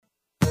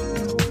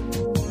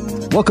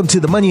Welcome to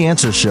the Money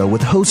Answer Show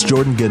with host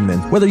Jordan Goodman.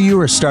 Whether you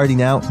are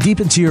starting out,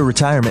 deep into your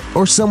retirement,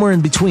 or somewhere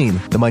in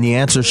between, the Money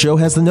Answer Show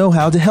has the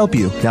know-how to help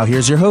you. Now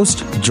here's your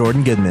host,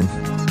 Jordan Goodman.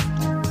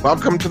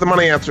 Welcome to the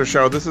Money Answer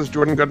Show. This is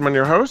Jordan Goodman,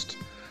 your host.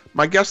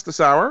 My guest this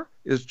hour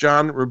is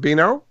John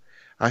Rubino.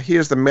 He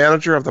is the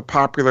manager of the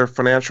popular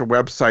financial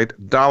website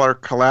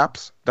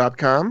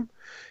dollarcollapse.com.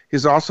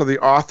 He's also the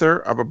author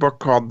of a book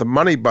called The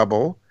Money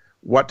Bubble,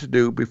 What to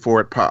Do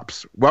Before It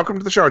Pops. Welcome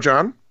to the show,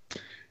 John.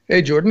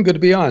 Hey, Jordan. Good to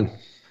be on.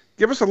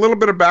 Give us a little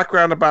bit of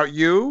background about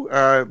you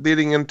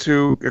leading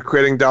into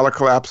creating Dollar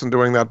Collapse and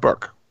doing that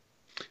book.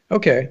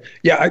 Okay.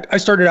 Yeah, I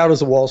started out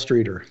as a Wall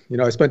Streeter.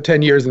 I spent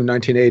 10 years in the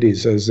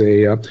 1980s as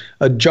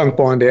a junk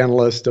bond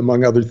analyst,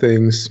 among other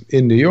things,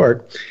 in New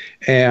York.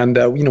 And,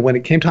 when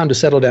it came time to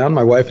settle down,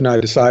 my wife and I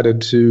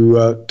decided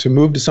to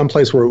move to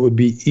someplace where it would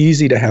be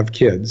easy to have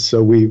kids.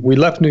 So we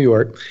left New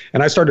York,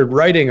 and I started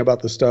writing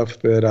about the stuff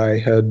that I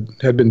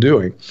had been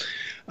doing.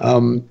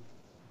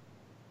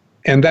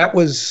 And that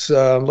was,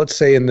 let's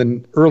say, in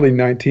the early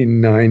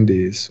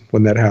 1990s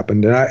when that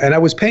happened. And I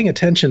was paying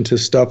attention to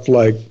stuff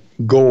like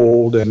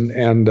gold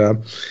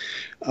and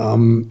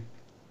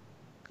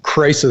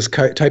crisis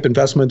type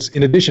investments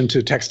in addition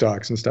to tech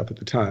stocks and stuff at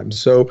the time.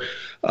 So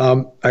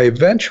I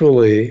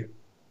eventually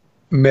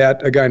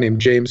met a guy named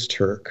James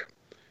Turk,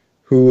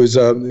 who is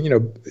a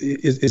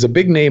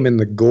big name in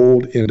the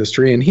gold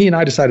industry. And he and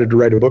I decided to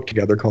write a book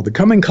together called The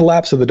Coming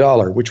Collapse of the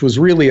Dollar, which was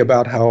really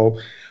about how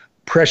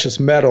precious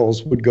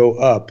metals would go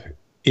up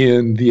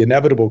in the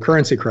inevitable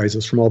currency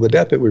crisis from all the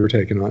debt that we were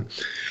taking on.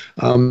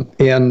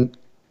 And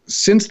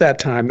since that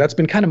time, that's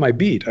been kind of my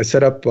beat. I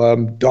set up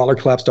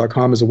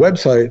dollarcollapse.com as a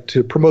website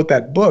to promote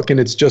that book, and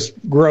it's just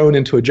grown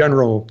into a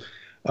general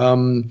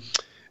gloom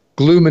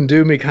and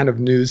doomy kind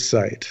of news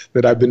site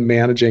that I've been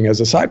managing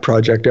as a side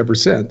project ever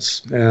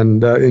since.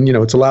 And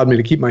it's allowed me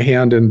to keep my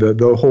hand in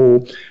the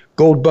whole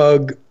gold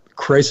bug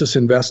crisis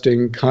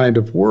investing kind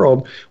of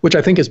world, which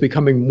I think is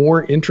becoming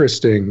more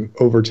interesting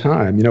over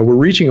time. We're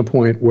reaching a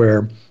point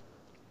where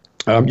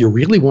you're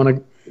really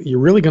going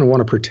to want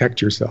to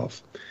protect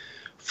yourself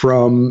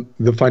from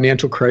the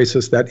financial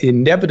crisis that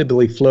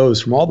inevitably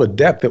flows from all the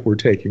debt that we're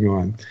taking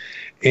on.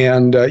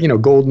 And,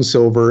 gold and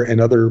silver and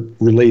other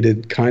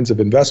related kinds of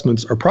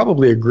investments are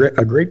probably a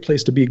great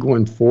place to be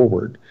going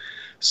forward.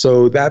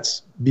 So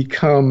that's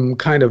become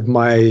kind of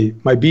my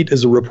beat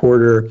as a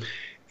reporter,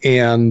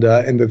 and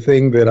the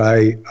thing that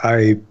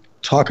I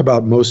talk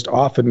about most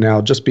often now,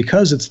 just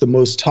because it's the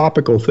most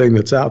topical thing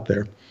that's out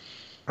there.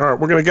 All right,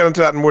 we're going to get into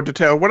that in more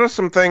detail. What are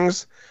some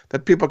things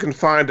that people can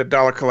find at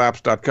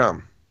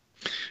dollarcollapse.com?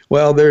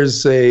 Well,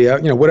 there's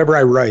whatever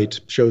I write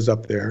shows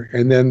up there,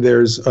 and then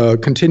there's a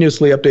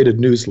continuously updated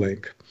news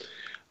link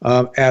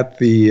at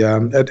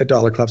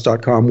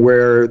dollarcollapse.com,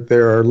 where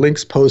there are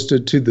links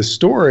posted to the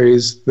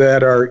stories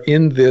that are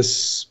in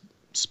this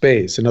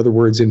space. In other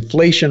words,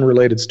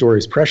 inflation-related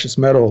stories, precious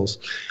metals,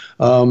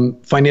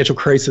 financial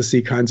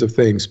crisis-y kinds of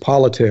things,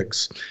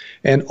 politics,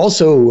 and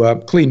also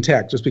clean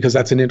tech, just because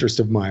that's an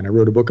interest of mine. I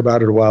wrote a book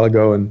about it a while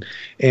ago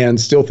and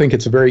still think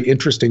it's a very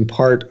interesting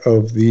part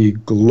of the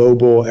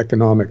global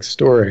economic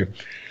story.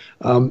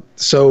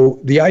 So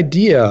the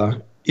idea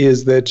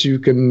is that you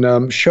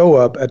can show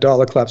up at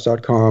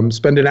dollarcollapse.com,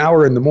 spend an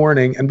hour in the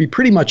morning, and be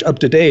pretty much up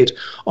to date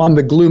on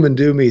the gloom and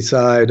doomy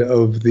side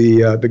of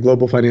the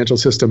global financial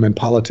system and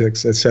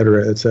politics, et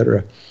cetera, et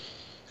cetera.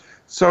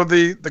 So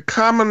the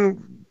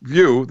common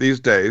view these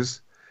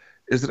days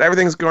is that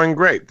everything's going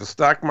great. The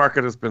stock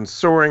market has been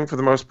soaring for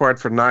the most part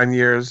for 9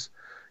 years.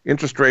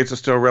 Interest rates are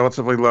still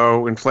relatively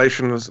low.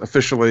 Inflation is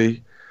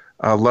officially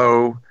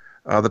low.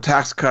 The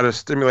tax cut is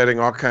stimulating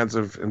all kinds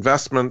of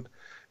investment.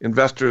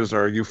 Investors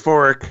are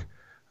euphoric.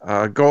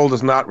 Gold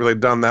has not really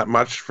done that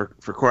much for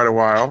quite a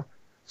while.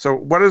 So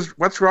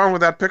what's wrong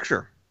with that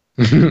picture?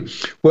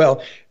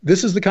 Well,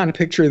 this is the kind of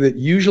picture that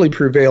usually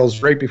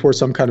prevails right before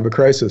some kind of a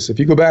crisis. If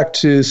you go back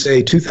to,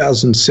 say,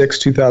 2006,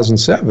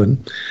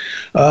 2007,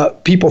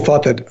 people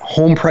thought that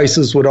home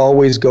prices would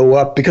always go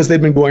up because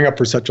they'd been going up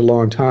for such a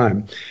long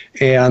time,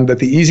 and that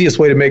the easiest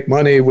way to make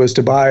money was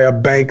to buy a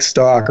bank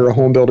stock or a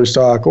home builder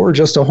stock or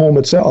just a home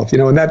itself,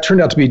 and that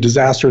turned out to be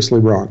disastrously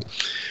wrong.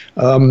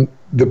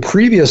 The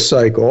previous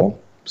cycle,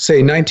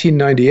 say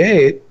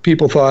 1998,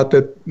 people thought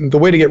that the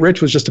way to get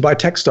rich was just to buy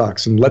tech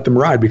stocks and let them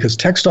ride, because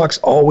tech stocks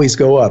always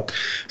go up.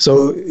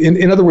 So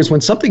in other words,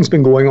 when something's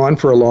been going on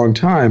for a long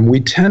time,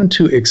 we tend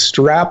to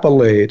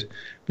extrapolate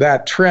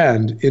that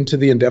trend into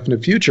the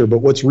indefinite future. But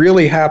what's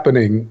really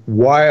happening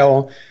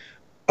while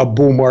a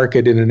bull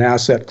market in an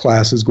asset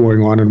class is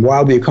going on and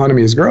while the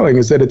economy is growing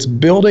is that it's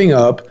building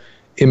up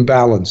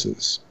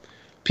imbalances.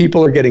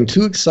 People are getting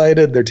too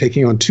excited, they're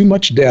taking on too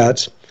much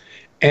debt,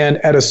 and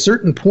at a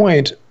certain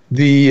point,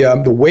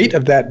 the weight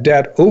of that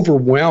debt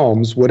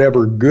overwhelms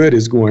whatever good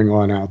is going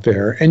on out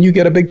there, and you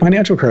get a big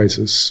financial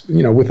crisis,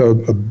 with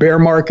a bear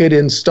market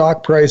in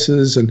stock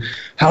prices and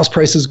house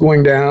prices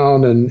going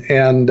down,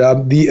 and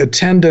the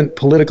attendant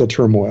political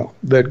turmoil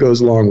that goes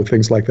along with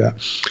things like that.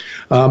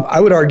 I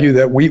would argue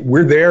that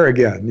we're there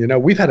again.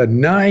 We've had a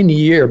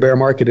 9-year bear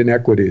market in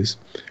equities,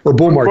 or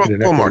bull market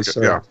in equities.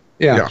 Bull market, yeah.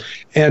 Yeah.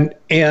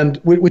 And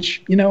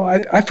which,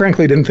 I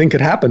frankly didn't think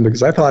could happen,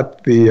 because I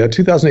thought the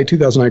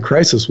 2008-2009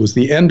 crisis was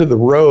the end of the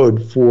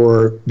road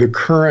for the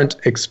current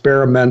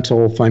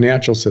experimental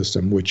financial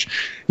system, which,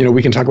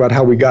 we can talk about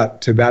how we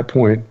got to that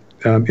point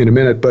in a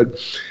minute. But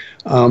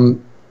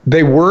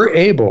they were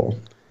able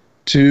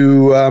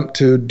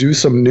to do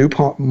some new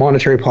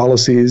monetary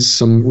policies,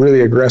 some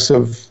really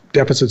aggressive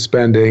deficit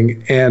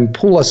spending, and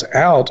pull us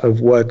out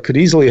of what could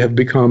easily have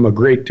become a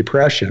Great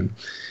Depression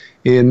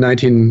in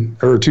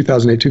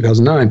 2008,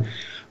 2009,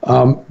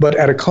 but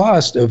at a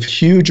cost of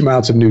huge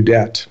amounts of new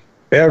debt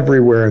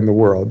everywhere in the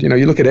world.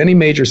 You look at any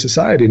major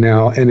society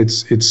now, and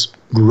it's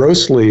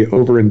grossly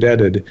over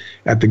indebted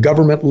at the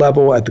government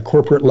level, at the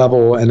corporate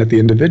level, and at the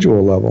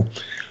individual level.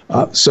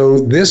 So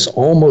this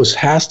almost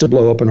has to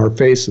blow up in our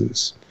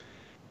faces.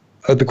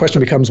 The question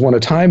becomes one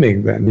of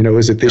timing then.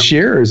 Is it this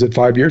year or is it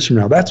 5 years from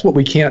now? That's what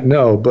we can't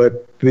know,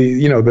 but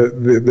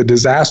the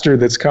disaster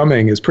that's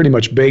coming is pretty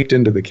much baked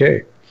into the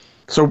cake.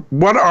 So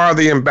what are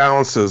the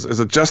imbalances?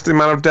 Is it just the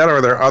amount of debt, or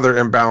are there other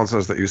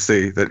imbalances that you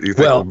see that you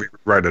think will be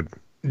righted?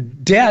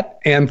 Debt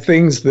and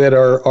things that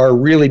are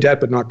really debt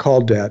but not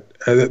called debt,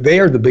 they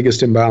are the biggest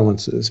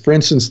imbalances. For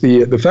instance,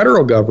 the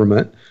federal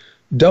government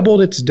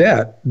doubled its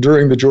debt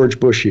during the George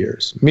Bush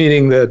years,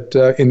 meaning that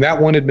in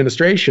that one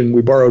administration,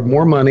 we borrowed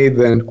more money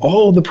than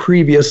all the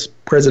previous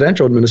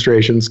presidential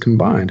administrations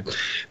combined.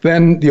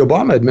 Then the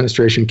Obama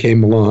administration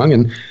came along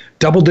and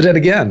doubled the debt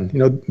again.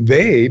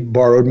 They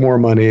borrowed more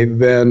money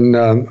than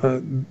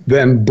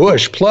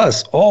Bush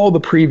plus all the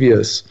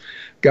previous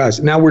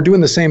guys. Now we're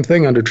doing the same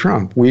thing under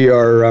Trump.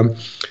 We're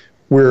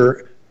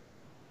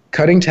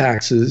cutting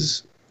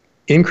taxes,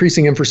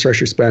 increasing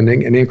infrastructure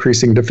spending, and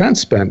increasing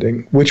defense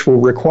spending, which will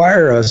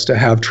require us to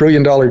have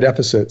trillion-dollar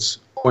deficits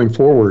going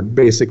forward,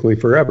 basically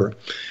forever.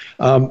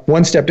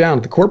 One step down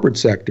at the corporate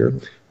sector,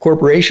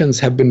 corporations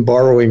have been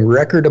borrowing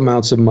record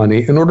amounts of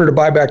money in order to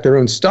buy back their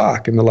own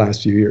stock in the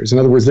last few years. In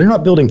other words, they're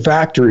not building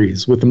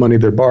factories with the money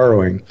they're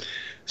borrowing,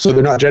 so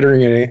they're not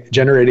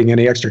generating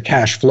any extra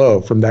cash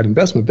flow from that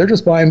investment. They're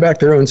just buying back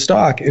their own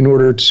stock in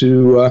order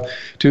to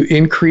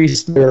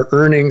increase their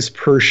earnings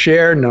per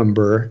share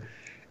number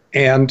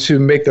and to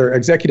make their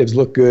executives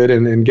look good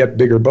and get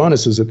bigger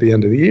bonuses at the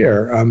end of the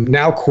year.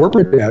 Now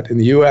corporate debt in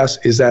the U.S.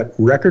 is at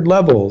record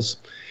levels,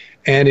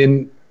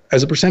 and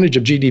as a percentage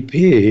of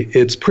GDP,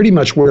 it's pretty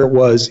much where it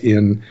was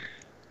in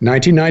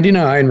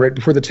 1999, right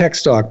before the tech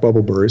stock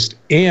bubble burst,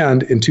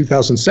 and in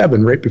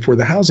 2007, right before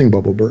the housing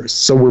bubble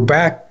burst. So we're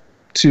back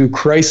to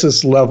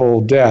crisis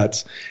level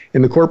debts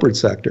in the corporate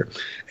sector.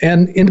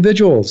 And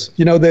individuals,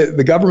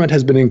 the government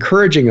has been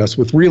encouraging us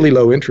with really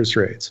low interest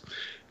rates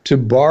to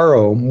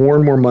borrow more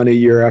and more money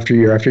year after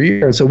year after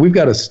year. And so we've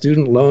got a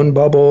student loan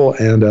bubble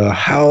and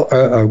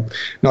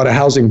not a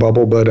housing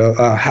bubble, but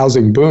a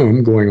housing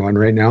boom going on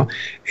right now,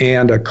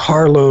 and a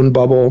car loan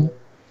bubble.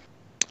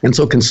 And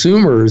so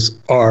consumers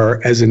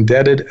are as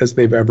indebted as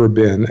they've ever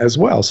been as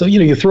well. So,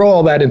 you throw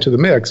all that into the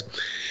mix,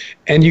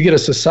 and you get a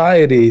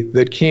society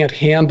that can't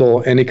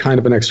handle any kind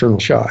of an external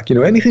shock.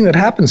 Anything that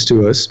happens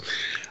to us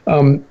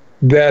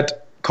that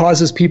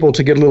causes people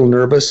to get a little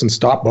nervous and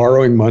stop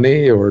borrowing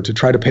money or to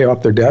try to pay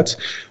off their debts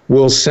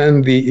will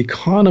send the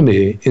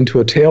economy into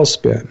a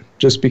tailspin,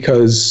 just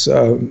because,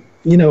 a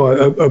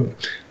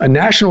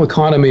national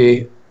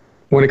economy,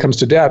 when it comes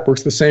to debt,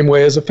 works the same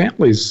way as a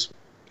family's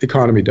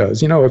economy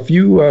does. If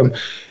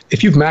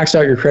you've maxed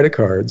out your credit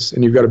cards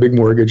and you've got a big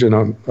mortgage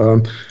and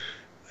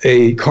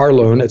a car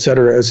loan, et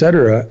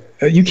cetera,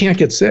 you can't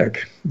get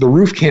sick. The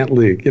roof can't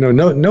leak.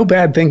 No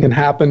bad thing can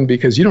happen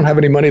because you don't have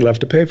any money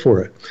left to pay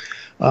for it.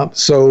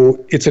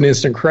 So it's an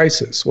instant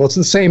crisis. Well, it's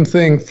the same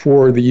thing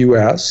for the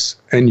U.S.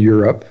 and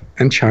Europe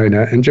and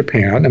China and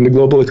Japan and the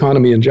global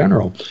economy in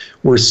general.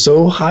 We're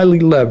so highly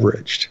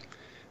leveraged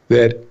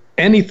that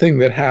anything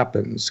that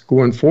happens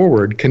going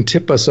forward can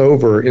tip us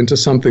over into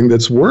something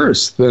that's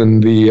worse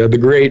than the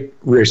Great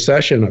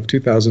Recession of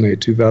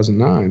 2008,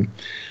 2009.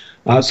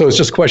 So it's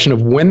just a question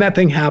of when that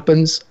thing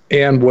happens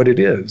and what it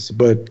is.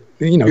 But,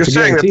 it's a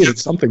guarantee that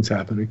something's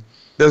happening.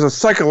 There's a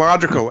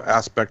psychological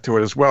aspect to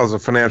it as well as a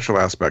financial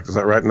aspect. Is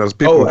that right? And those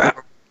people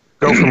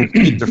go from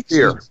greed to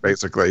fear,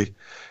 basically,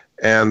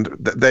 and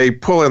they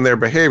pull in their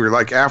behavior.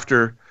 Like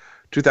after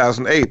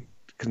 2008,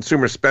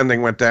 consumer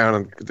spending went down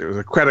and there was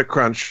a credit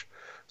crunch.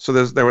 So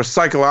there were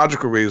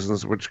psychological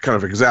reasons which kind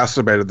of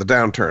exacerbated the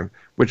downturn,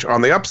 which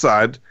on the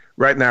upside,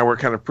 right now we're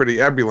kind of pretty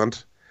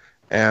ebullient,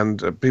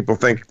 and people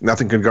think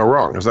nothing can go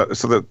wrong. Is that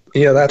so?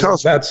 Tell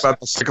us about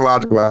the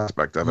psychological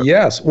aspect of it.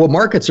 Yes. Well,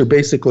 markets are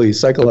basically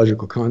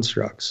psychological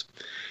constructs.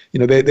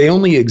 They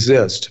only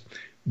exist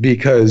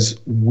because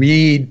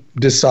we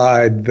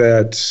decide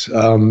that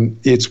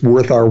it's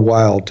worth our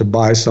while to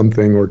buy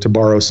something or to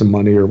borrow some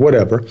money or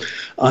whatever.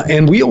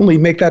 And we only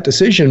make that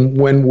decision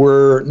when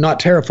we're not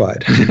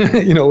terrified.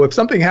 If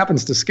something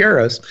happens to scare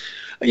us,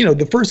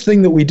 the first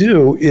thing that we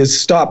do is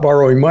stop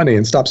borrowing money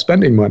and stop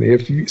spending money.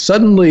 If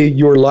suddenly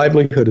your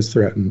livelihood is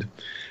threatened,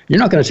 you're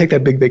not going to take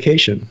that big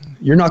vacation.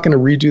 You're not going to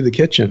redo the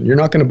kitchen. You're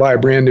not going to buy a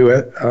brand new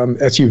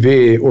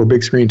SUV or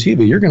big screen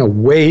TV. You're going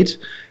to wait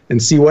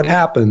and see what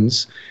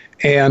happens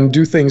and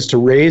do things to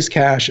raise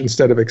cash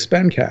instead of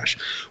expend cash.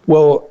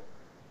 Well,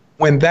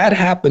 when that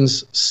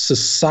happens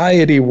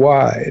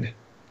society-wide,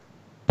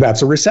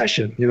 that's a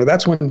recession.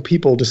 That's when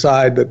people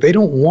decide that they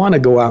don't want to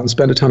go out and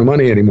spend a ton of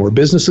money anymore.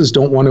 Businesses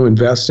don't want to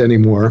invest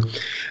anymore.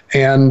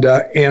 And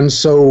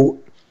so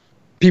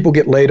people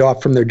get laid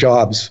off from their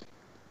jobs.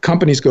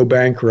 Companies go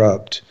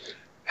bankrupt.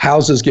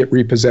 Houses get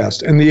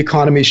repossessed, and the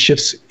economy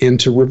shifts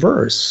into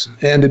reverse.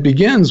 And it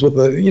begins with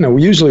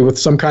usually with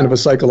some kind of a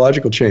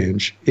psychological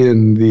change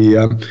in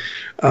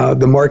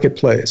the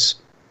marketplace.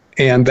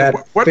 And that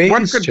what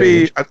could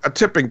be a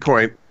tipping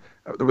point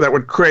that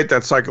would create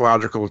that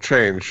psychological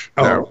change?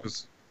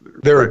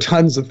 There are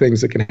tons of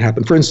things that can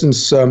happen. For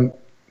instance,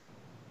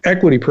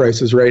 equity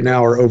prices right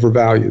now are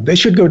overvalued. They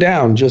should go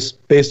down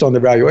just based on the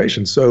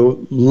valuation.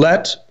 So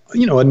let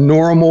a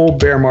normal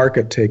bear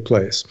market take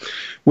place,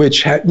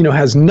 which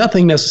has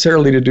nothing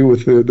necessarily to do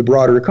with the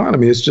broader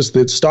economy. It's just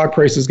that stock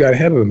prices got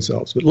ahead of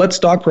themselves. But let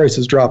stock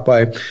prices drop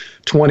by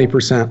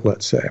 20%,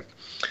 let's say.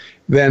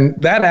 Then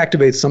that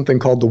activates something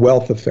called the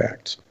wealth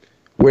effect,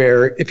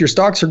 where if your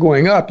stocks are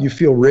going up, you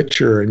feel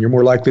richer and you're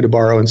more likely to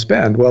borrow and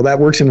spend. Well, that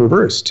works in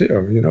reverse too.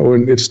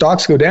 And if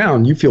stocks go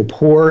down, you feel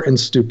poor and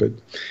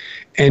stupid.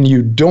 And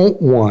you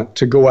don't want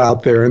to go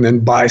out there and then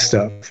buy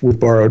stuff with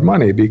borrowed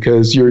money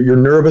because you're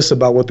nervous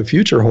about what the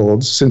future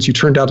holds, since you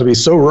turned out to be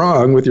so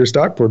wrong with your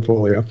stock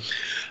portfolio.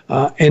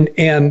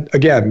 And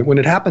again, when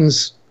it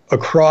happens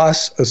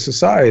across a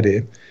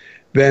society,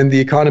 then the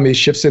economy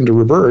shifts into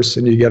reverse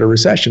and you get a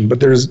recession. But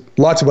there's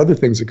lots of other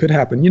things that could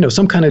happen.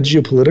 Some kind of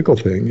geopolitical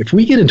thing. If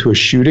we get into a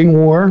shooting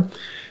war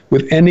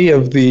with any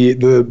of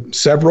the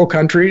several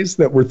countries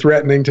that we're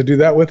threatening to do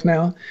that with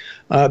now,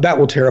 that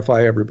will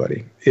terrify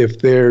everybody. If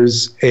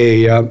there's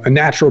a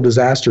natural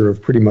disaster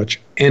of pretty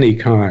much any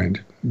kind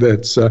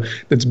that's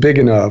big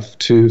enough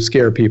to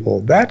scare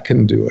people, that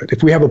can do it.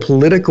 If we have a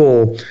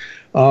political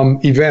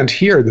event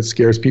here that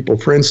scares people,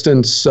 for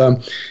instance,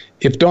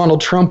 if Donald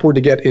Trump were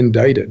to get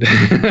indicted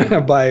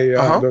by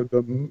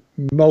the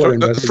Mueller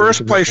investigation. The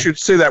first place you'd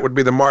see that would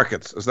be the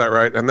markets, is that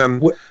right? And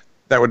then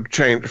that would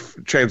change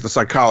the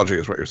psychology,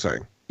 is what you're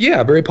saying.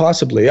 Yeah, very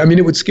possibly. I mean,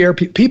 it would scare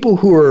people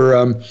who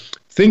are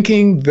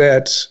thinking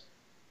that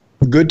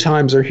good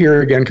times are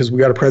here again because we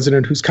got a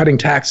president who's cutting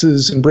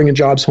taxes and bringing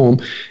jobs home.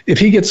 If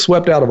he gets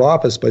swept out of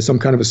office by some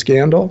kind of a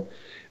scandal,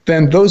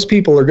 then those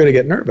people are going to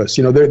get nervous.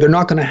 They're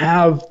not going to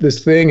have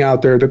this thing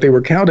out there that they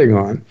were counting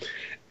on.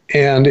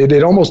 And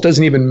it almost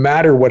doesn't even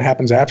matter what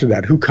happens after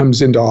that, who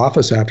comes into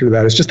office after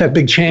that. It's just that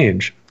big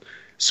change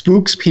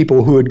spooks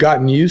people who had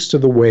gotten used to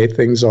the way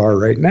things are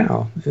right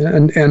now.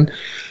 And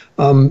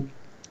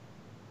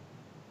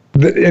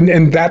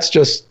that's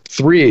just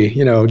three,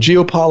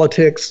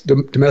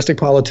 geopolitics, domestic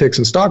politics,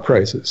 and stock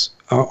prices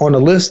on a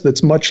list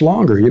that's much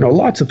longer.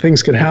 Lots of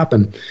things could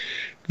happen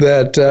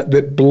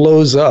that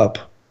blows up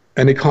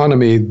an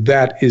economy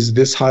that is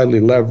this highly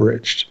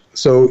leveraged.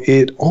 So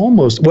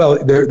there's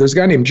a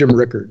guy named Jim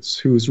Rickards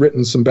who's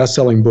written some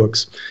best-selling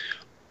books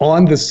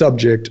on the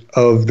subject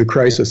of the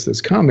crisis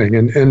that's coming.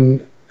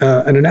 And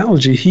an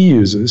analogy he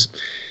uses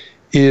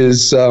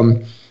is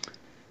a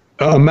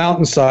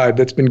mountainside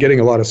that's been getting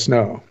a lot of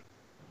snow.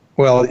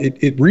 Well,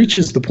 it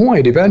reaches the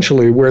point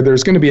eventually where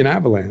there's going to be an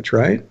avalanche,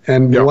 right?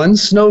 And one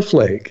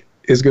snowflake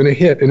is going to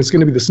hit, and it's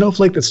going to be the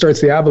snowflake that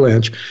starts the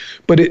avalanche.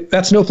 But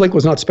that snowflake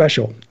was not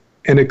special.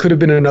 And it could have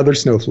been another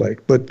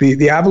snowflake, but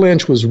the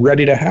avalanche was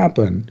ready to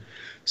happen.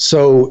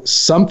 So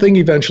something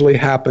eventually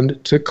happened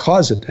to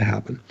cause it to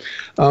happen.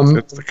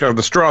 It's kind of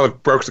the straw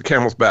that broke the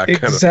camel's back.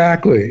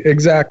 Exactly.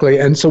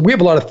 And so we have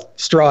a lot of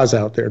straws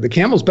out there. The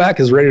camel's back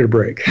is ready to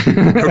break,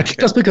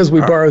 just because we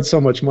borrowed so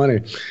much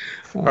money.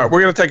 All right, we're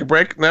going to take a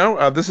break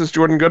now. This is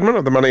Jordan Goodman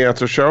of the Money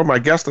Answer Show. My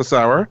guest this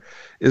hour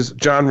is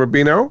John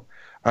Rubino.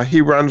 He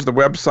runs the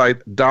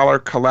website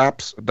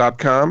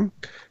dollarcollapse.com.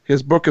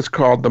 His book is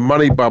called The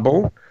Money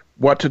Bubble: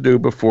 What to Do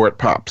Before It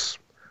Pops.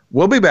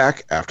 We'll be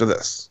back after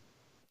this.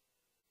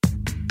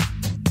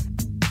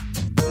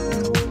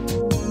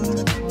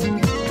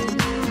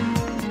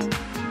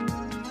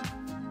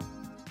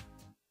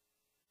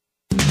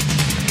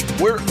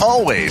 We're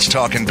always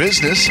talking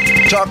business.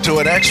 Talk to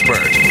an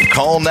expert.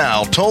 Call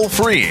now toll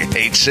free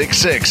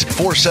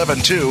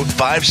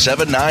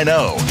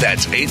 866-472-5790.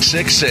 That's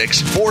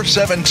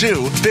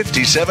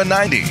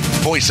 866-472-5790.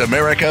 Voice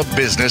America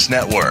Business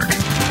Network.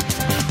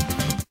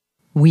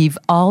 We've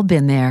all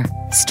been there,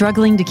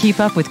 struggling to keep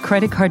up with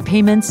credit card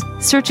payments,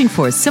 searching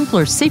for a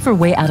simpler, safer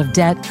way out of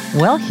debt.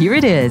 Well, here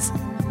it is.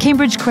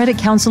 Cambridge Credit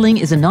Counseling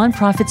is a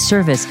nonprofit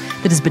service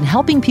that has been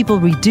helping people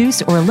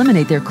reduce or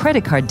eliminate their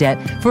credit card debt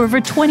for over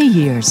 20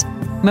 years.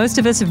 Most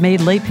of us have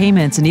made late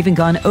payments and even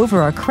gone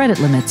over our credit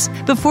limits.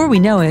 Before we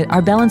know it,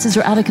 our balances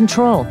are out of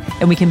control,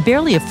 and we can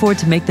barely afford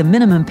to make the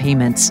minimum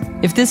payments.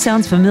 If this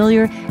sounds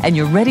familiar and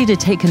you're ready to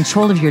take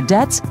control of your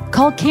debts,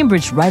 call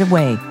Cambridge right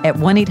away at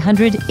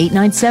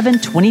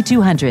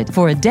 1-800-897-2200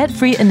 for a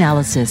debt-free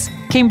analysis.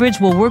 Cambridge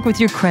will work with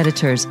your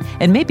creditors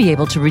and may be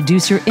able to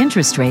reduce your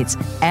interest rates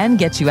and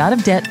get you out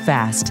of debt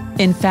fast.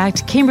 In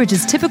fact,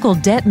 Cambridge's typical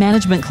debt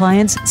management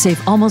clients save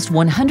almost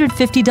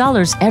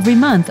 $150 every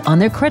month on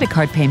their credit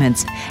card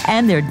payments,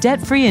 and they're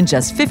debt-free in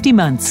just 50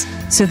 months.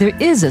 So there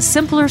is a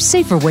simpler,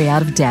 safer way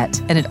out of debt,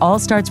 and it all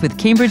starts with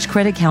Cambridge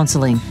Credit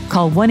Counseling.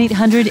 Call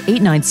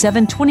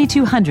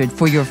 1-800-897-2200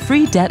 for your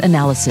free debt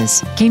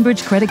analysis.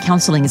 Cambridge Credit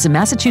Counseling is a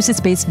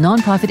Massachusetts-based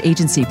nonprofit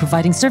agency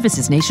providing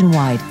services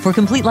nationwide. For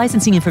complete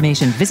licensing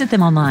information, visit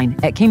them online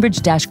at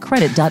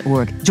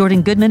cambridge-credit.org.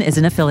 Jordan Goodman is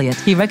an affiliate.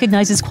 He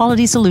recognizes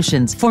quality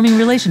solutions, forming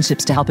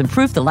relationships to help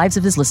improve the lives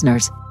of his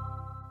listeners.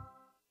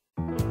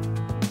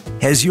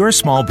 Has your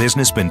small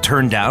business been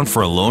turned down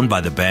for a loan by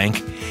the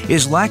bank?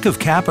 Is lack of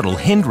capital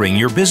hindering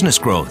your business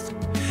growth?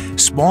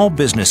 Small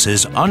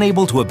businesses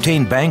unable to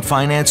obtain bank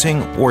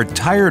financing or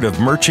tired of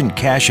merchant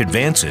cash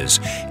advances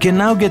can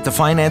now get the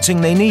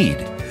financing they need.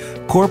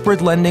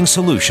 Corporate Lending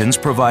Solutions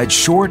provides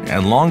short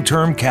and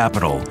long-term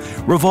capital,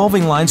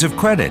 revolving lines of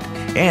credit,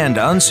 and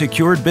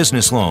unsecured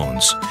business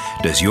loans.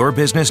 Does your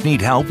business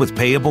need help with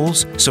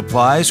payables,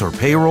 supplies, or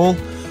payroll?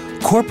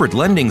 Corporate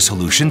Lending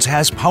Solutions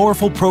has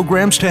powerful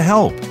programs to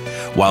help.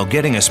 While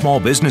getting a small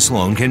business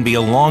loan can be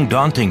a long,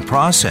 daunting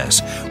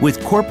process,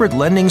 with Corporate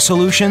Lending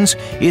Solutions,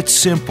 it's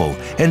simple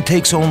and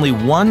takes only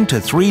 1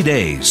 to 3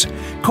 days.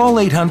 Call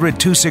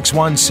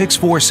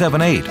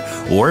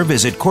 800-261-6478 or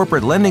visit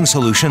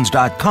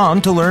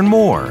corporatelendingsolutions.com to learn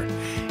more.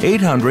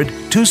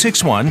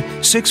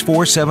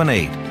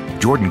 800-261-6478.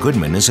 Jordan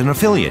Goodman is an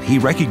affiliate. He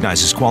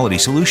recognizes quality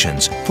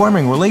solutions,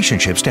 forming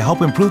relationships to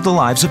help improve the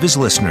lives of his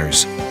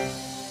listeners.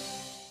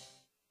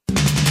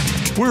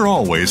 We're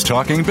always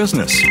talking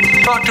business.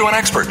 Talk to an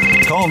expert.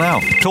 Call now,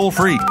 toll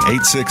free,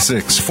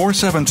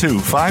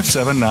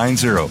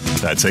 866-472-5790.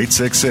 That's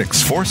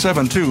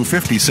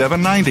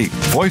 866-472-5790.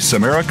 Voice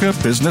America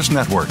Business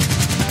Network.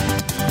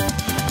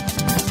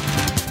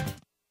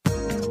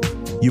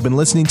 You've been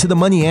listening to the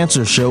Money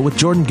Answer Show with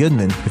Jordan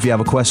Goodman. If you have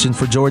a question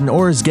for Jordan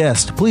or his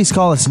guest, please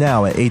call us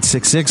now at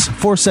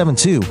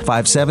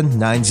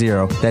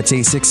 866-472-5790. That's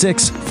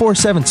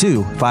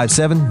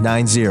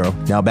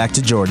 866-472-5790. Now back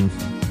to Jordan.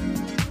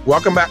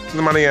 Welcome back to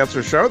the Money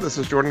Answer Show. This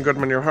is Jordan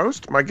Goodman, your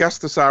host. My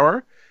guest this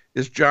hour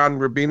is John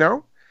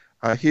Rubino.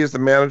 He is the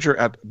manager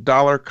at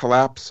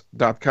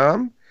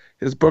dollarcollapse.com.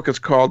 His book is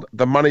called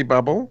The Money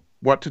Bubble,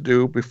 What to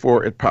Do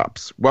Before It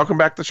Pops. Welcome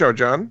back to the show,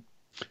 John.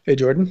 Hey,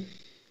 Jordan.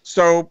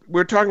 So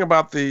we're talking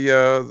about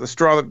the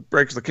straw that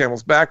breaks the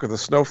camel's back, or the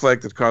snowflake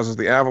that causes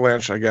the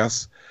avalanche, I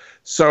guess.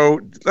 So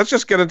let's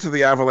just get into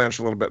the avalanche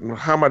a little bit and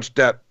how much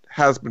debt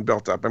has been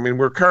built up. I mean,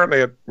 we're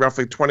currently at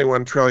roughly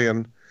 $21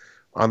 trillion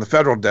on the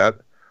federal debt.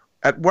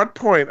 At what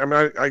point, I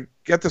mean, I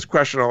get this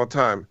question all the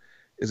time.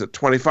 Is it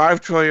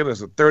 25 trillion?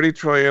 Is it 30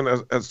 trillion?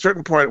 At a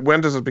certain point, when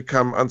does it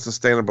become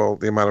unsustainable,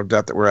 the amount of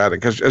debt that we're adding?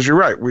 Because as you're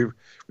right, we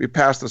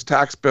passed this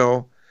tax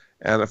bill,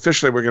 and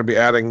officially we're going to be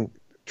adding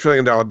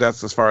trillion-dollar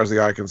debts as far as the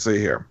eye can see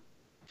here.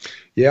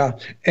 Yeah,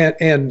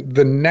 and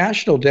the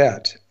national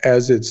debt,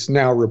 as it's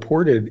now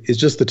reported, is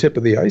just the tip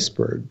of the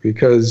iceberg,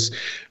 because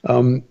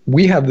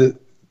we have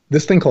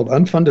this thing called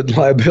unfunded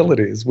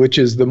liabilities, which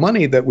is the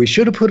money that we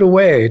should have put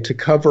away to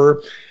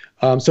cover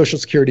Social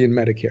Security and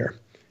Medicare,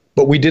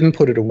 but we didn't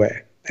put it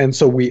away. And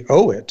so we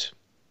owe it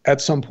at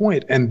some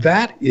point, and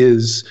that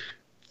is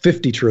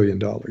 $50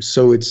 trillion.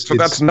 So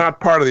that's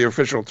not part of the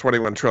official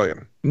 21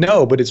 trillion.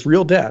 No, but it's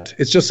real debt.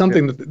 It's just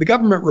something that the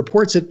government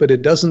reports it, but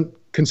it doesn't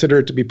consider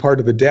it to be part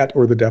of the debt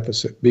or the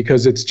deficit,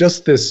 because it's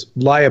just this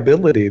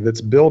liability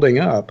that's building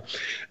up.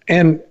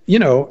 And,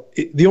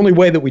 the only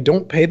way that we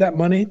don't pay that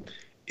money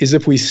is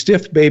if we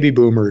stiff baby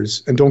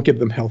boomers and don't give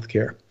them health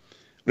care.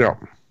 Yeah.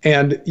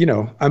 And,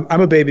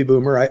 I'm a baby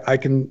boomer. I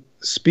can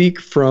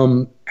speak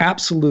from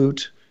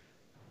absolute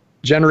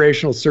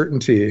generational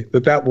certainty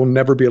that will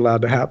never be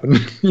allowed to happen.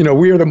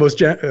 We are the most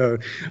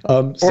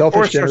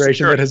selfish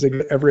generation that has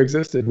ever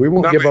existed. We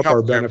won't give up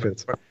our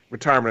benefits.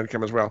 Retirement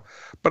income as well.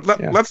 But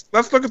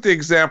let's look at the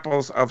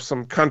examples of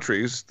some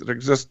countries that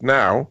exist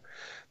now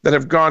that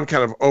have gone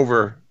kind of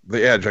over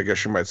the edge, I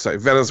guess you might say.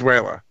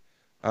 Venezuela,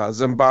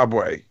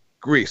 Zimbabwe,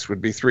 Greece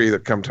would be three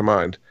that come to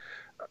mind.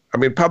 I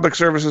mean, public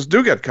services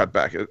do get cut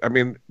back. I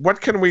mean, what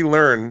can we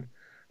learn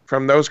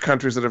from those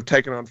countries that have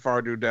taken on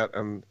far due debt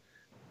and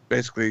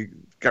basically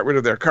got rid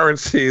of their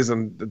currencies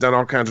and done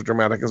all kinds of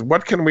dramatic things?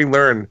 What can we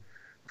learn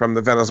from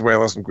the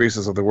Venezuelas and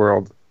Greeces of the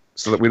world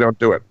so that we don't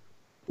do it?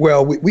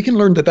 Well, we can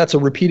learn that that's a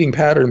repeating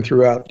pattern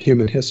throughout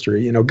human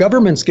history.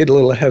 Governments get a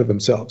little ahead of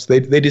themselves.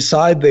 They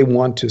decide they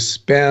want to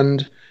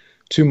spend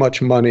too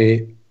much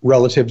money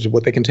relative to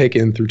what they can take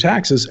in through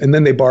taxes, and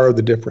then they borrow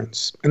the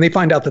difference. And they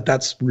find out that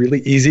that's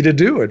really easy to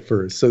do at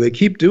first. So they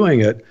keep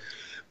doing it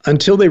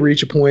until they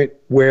reach a point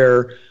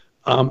where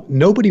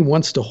nobody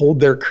wants to hold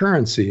their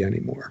currency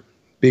anymore.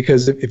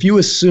 Because if you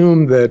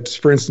assume that,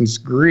 for instance,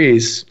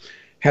 Greece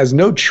has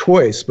no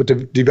choice but to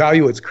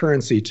devalue its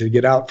currency to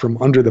get out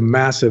from under the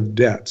massive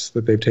debts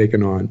that they've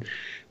taken on,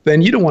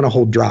 then you don't want to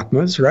hold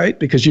drachmas, right?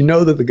 Because you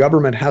know that the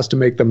government has to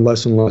make them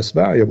less and less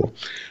valuable.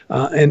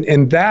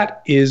 And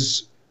that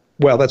is,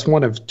 well, that's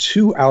one of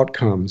two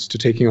outcomes to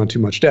taking on too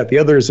much debt. The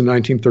other is the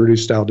 1930s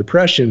style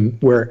depression,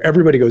 where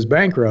everybody goes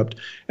bankrupt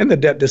and the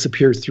debt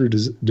disappears through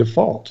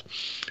default.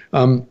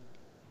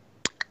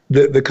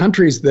 The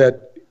countries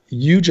that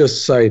you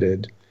just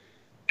cited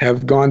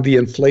have gone the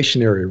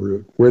inflationary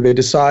route, where they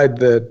decide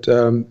that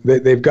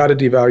they've got to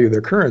devalue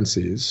their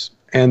currencies,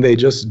 and they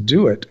just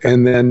do it.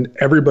 And then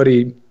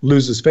everybody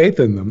loses faith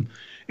in them,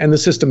 and the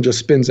system just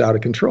spins out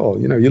of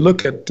control. You know, you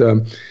look at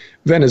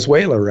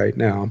Venezuela right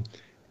now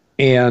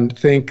and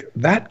think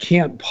that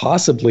can't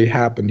possibly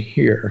happen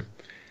here.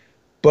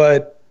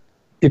 But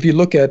if you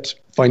look at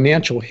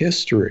financial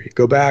history,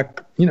 go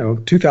back,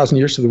 2,000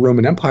 years to the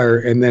Roman Empire,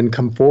 and then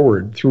come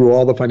forward through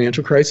all the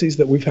financial crises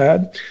that we've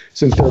had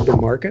since there have been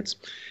markets.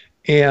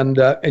 And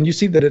you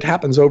see that it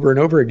happens over and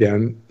over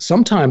again,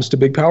 sometimes to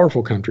big,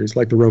 powerful countries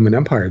like the Roman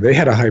Empire. They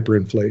had a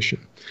hyperinflation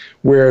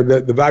where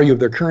the value of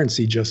their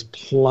currency just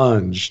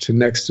plunged to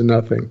next to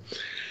nothing.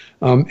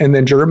 And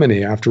then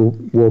Germany after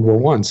World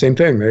War I, same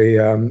thing.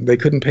 They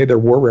couldn't pay their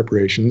war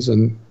reparations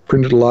and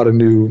printed a lot of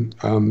new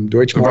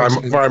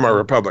Deutschmarks. Weimar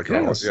Republic.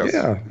 Yes.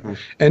 Yeah.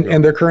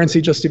 And their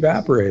currency just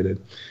evaporated.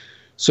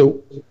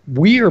 So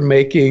we are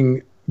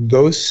making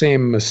those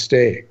same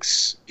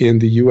mistakes in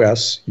the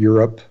U.S.,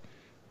 Europe,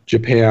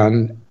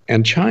 Japan,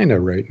 and China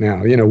right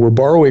now. We're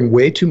borrowing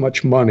way too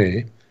much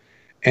money,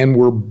 and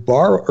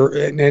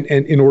and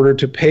in order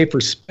to pay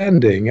for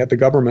spending at the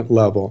government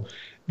level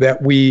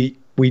that we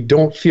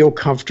don't feel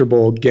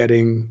comfortable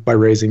getting by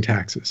raising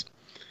taxes.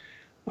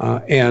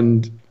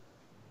 And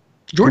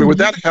Jordan, would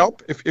that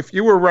help? If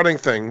you were running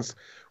things,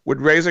 would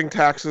raising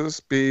taxes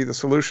be the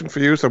solution for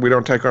you so we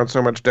don't take on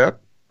so much debt?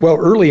 Well,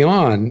 early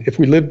on, if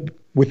we lived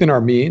within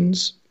our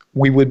means,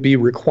 we would be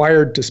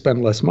required to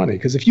spend less money.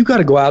 Because if you got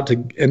to go out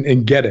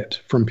and get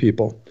it from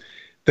people,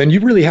 then you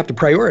really have to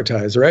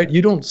prioritize, right?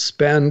 You don't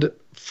spend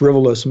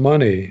frivolous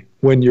money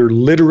when you're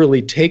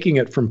literally taking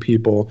it from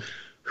people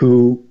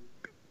who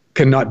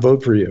cannot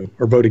vote for you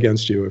or vote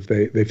against you if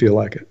they feel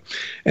like it.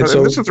 And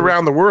so this is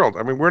around the world.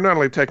 I mean, we're not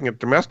only taking it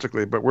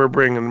domestically, but we're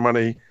bringing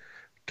money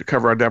to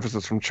cover our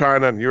deficits from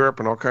China and Europe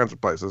and all kinds of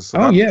places.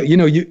 So yeah.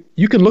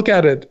 You can look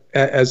at it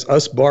as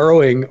us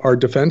borrowing our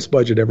defense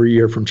budget every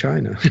year from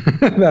China.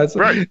 That's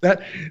right.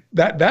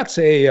 That's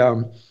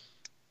a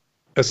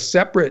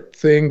separate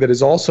thing that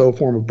is also a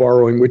form of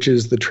borrowing, which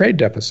is the trade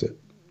deficit,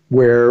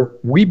 where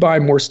we buy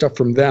more stuff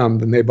from them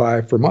than they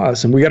buy from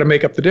us. And we got to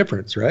make up the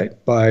difference, right?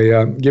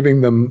 By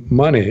giving them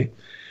money,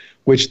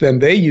 which then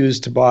they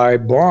use to buy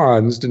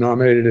bonds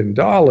denominated in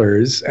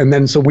dollars. And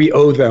then so we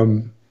owe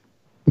them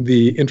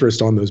the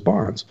interest on those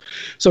bonds.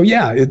 So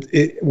yeah,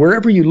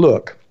 wherever you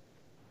look,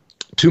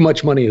 too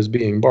much money is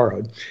being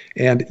borrowed.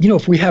 And,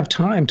 if we have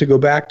time to go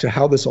back to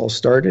how this all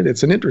started,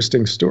 it's an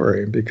interesting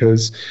story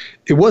because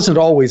it wasn't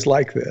always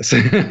like this.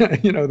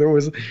 There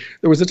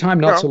was a time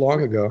not so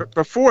long ago.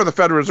 Before the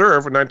Federal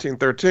Reserve in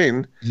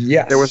 1913,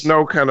 yes, there was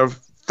no kind of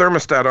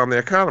thermostat on the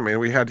economy, and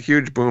we had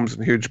huge booms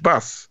and huge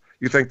busts.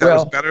 You think that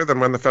was better than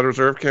when the Federal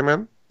Reserve came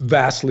in?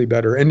 Vastly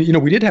better. And,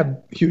 we did have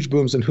huge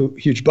booms and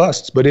huge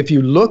busts. But if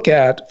you look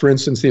at, for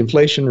instance, the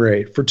inflation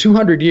rate for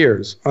 200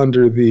 years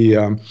under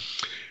the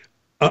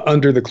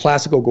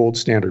classical gold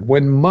standard,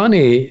 when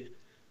money,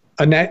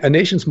 a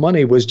nation's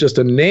money was just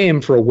a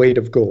name for a weight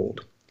of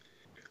gold,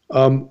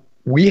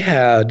 we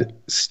had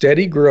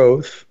steady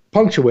growth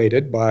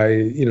punctuated by,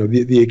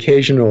 the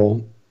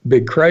occasional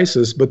big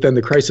crisis, but then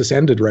the crisis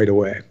ended right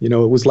away. It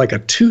was like a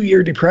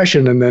 2-year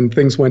depression and then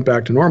things went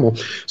back to normal.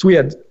 So we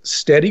had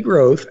steady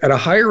growth at a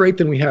higher rate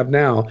than we have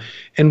now.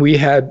 And we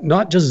had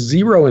not just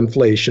zero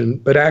inflation,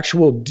 but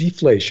actual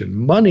deflation.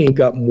 Money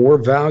got more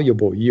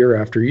valuable year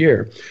after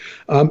year.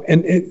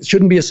 And it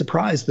shouldn't be a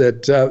surprise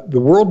that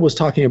the world was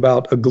talking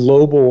about a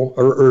global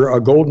or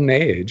a golden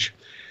age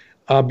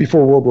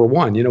before World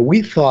War I.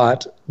 We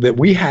thought that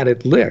we had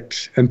it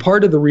licked. And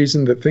part of the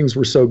reason that things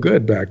were so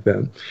good back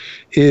then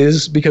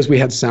is because we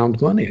had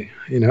sound money.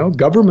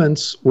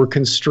 Governments were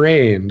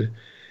constrained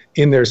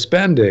in their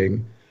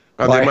spending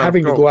by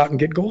having to go out and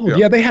get gold.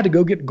 Yeah, they had to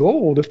go get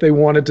gold if they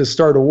wanted to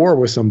start a war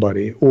with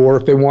somebody, or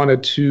if they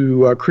wanted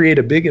to create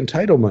a big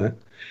entitlement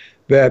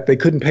that they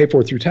couldn't pay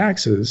for through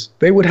taxes.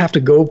 They would have to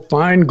go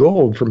find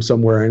gold from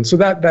somewhere. And so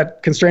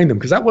that constrained them,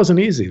 because that wasn't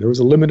easy. There was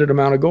a limited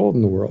amount of gold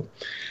in the world.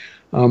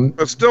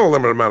 But still a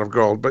limited amount of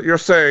gold. But you're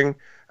saying,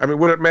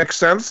 would it make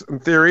sense in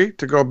theory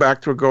to go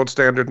back to a gold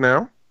standard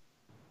now?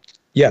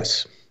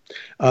 Yes.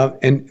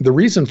 And the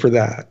reason for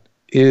that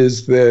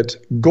is that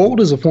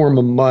gold is a form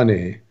of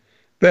money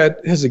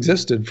that has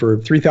existed for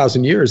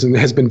 3,000 years and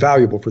has been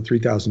valuable for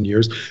 3,000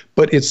 years,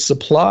 but its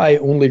supply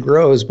only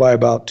grows by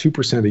about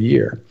 2% a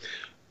year.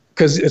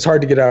 because it's hard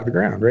to get out of the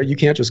ground, right? You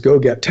can't just go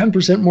get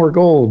 10% more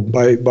gold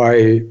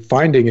by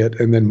finding it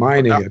and then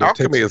mining it.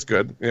 Alchemy is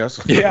good, yes.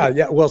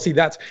 Yeah. Well, see,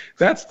 that's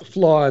the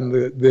flaw in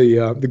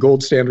the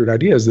gold standard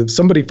idea is that if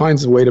somebody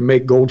finds a way to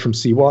make gold from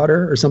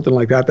seawater or something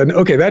like that, then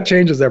okay, that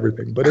changes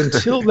everything. But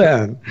until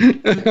then,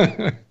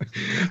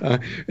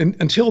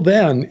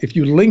 if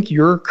you link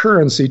your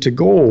currency to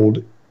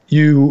gold,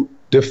 you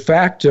de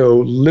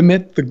facto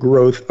limit the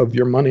growth of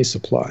your money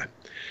supply,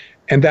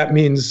 and that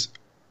means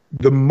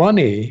the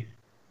money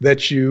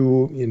that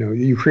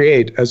you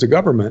create as a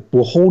government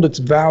will hold its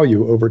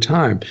value over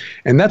time.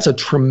 And that's a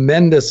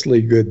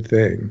tremendously good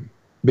thing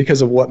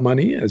because of what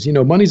money is.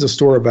 Money's a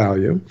store of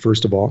value,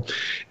 first of all,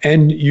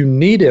 and you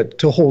need it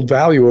to hold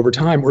value over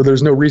time or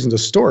there's no reason to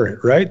store it,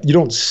 right? You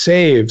don't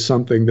save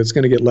something that's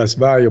going to get less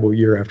valuable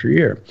year after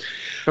year.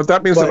 But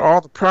that means that all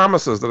the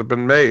promises that have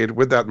been made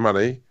with that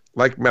money,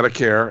 like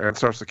Medicare and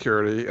Social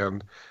Security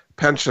and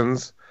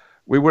pensions,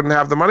 we wouldn't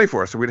have the money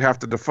for, so we'd have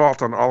to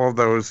default on all of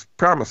those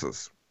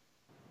promises.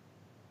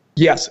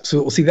 Yes.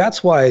 So see,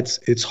 that's why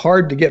it's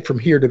hard to get from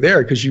here to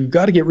there because you've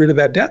got to get rid of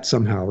that debt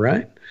somehow,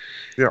 right?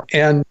 Yeah.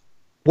 And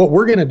what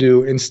we're going to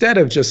do, instead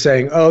of just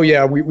saying, oh,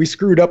 yeah, we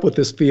screwed up with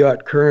this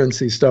fiat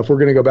currency stuff, we're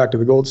going to go back to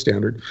the gold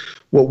standard.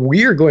 What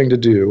we are going to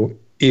do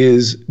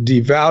is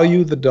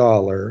devalue the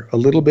dollar a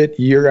little bit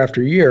year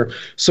after year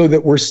so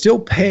that we're still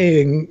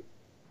paying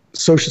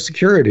Social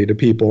Security to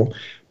people,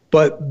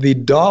 but the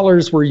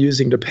dollars we're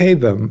using to pay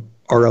them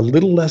are a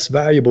little less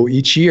valuable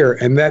each year.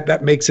 And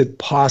that makes it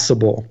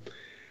possible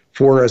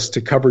for us to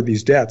cover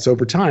these debts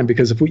over time.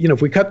 Because if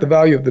we cut the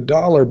value of the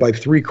dollar by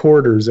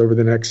 3/4 over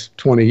the next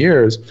 20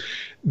 years,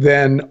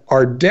 then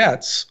our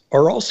debts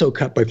are also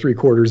cut by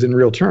 3/4 in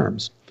real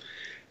terms.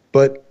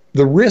 But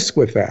the risk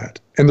with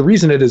that, and the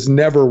reason it has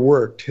never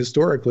worked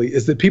historically,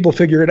 is that people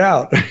figure it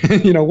out.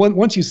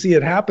 Once you see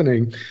it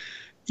happening,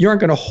 you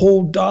aren't going to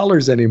hold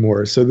dollars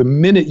anymore. So the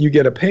minute you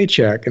get a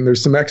paycheck and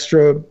there's some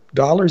extra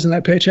dollars in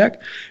that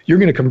paycheck, you're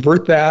going to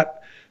convert that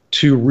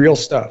to real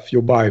stuff.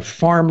 You'll buy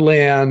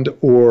farmland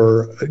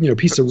or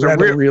piece of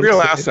real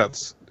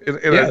assets in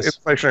an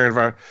inflationary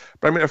environment.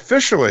 But I mean,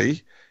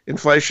 officially,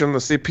 inflation, the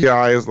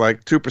CPI is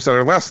like 2%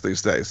 or less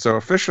these days. So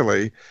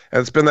officially,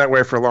 and it's been that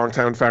way for a long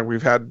time. In fact,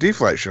 we've had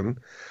deflation.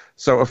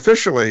 So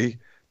officially,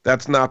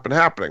 that's not been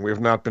happening. We have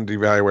not been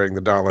devaluating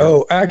the dollar.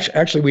 Oh,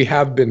 actually, we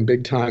have been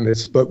big time.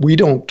 But we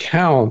don't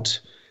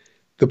count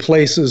the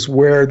places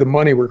where the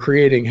money we're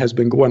creating has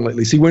been going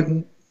lately. See,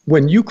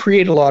 when you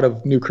create a lot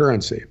of new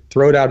currency,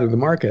 throw it out into the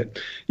market,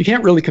 you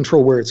can't really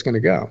control where it's going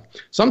to go.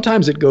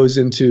 Sometimes it goes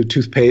into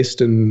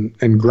toothpaste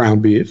and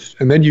ground beef,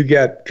 and then you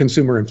get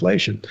consumer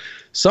inflation.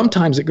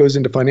 Sometimes it goes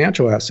into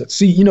financial assets.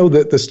 See,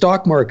 the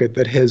stock market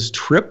that has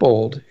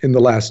tripled in the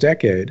last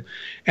decade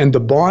and the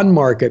bond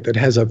market that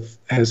has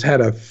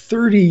had a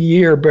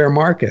 30-year bear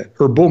market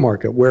or bull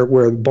market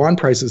where bond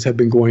prices have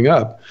been going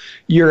up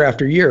year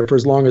after year for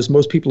as long as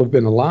most people have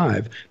been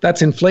alive,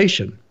 that's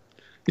inflation.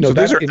 So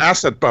these are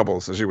asset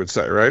bubbles, as you would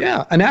say, right?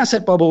 Yeah, an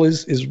asset bubble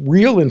is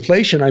real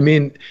inflation. I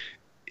mean,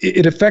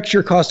 it affects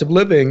your cost of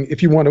living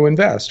if you want to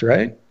invest,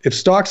 right? If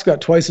stocks got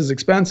twice as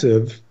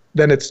expensive,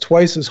 then it's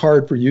twice as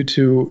hard for you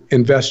to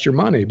invest your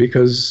money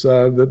because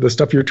the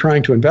stuff you're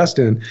trying to invest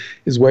in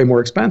is way more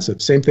expensive.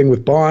 Same thing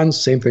with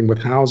bonds, same thing with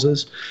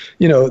houses.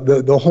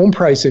 The home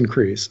price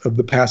increase of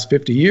the past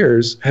 50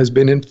 years has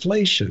been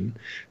inflation.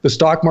 The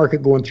stock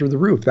market going through the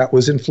roof, that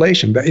was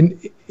inflation. But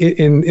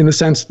in the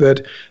sense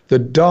that the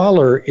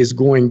dollar is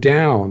going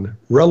down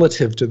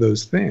relative to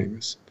those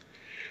things.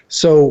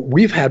 So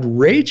we've had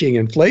raging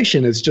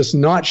inflation. It's just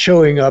not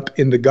showing up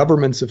in the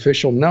government's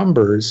official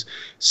numbers.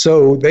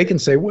 So they can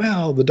say,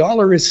 well, the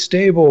dollar is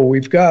stable.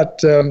 We've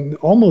got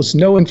almost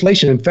no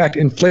inflation. In fact,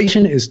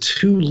 inflation is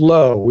too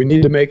low. We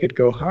need to make it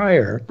go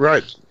higher.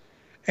 Right.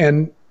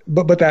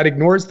 But that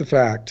ignores the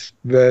fact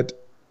that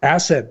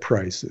asset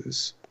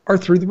prices are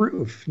through the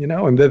roof,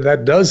 and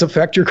that does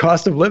affect your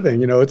cost of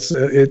living. It's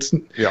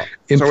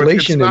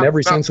inflation in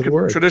every sense of the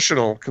word.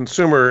 Traditional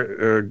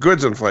consumer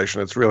goods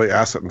inflation. It's really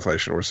asset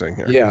inflation we're seeing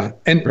here. Yeah,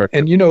 and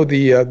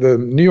the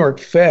New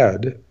York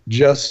Fed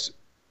just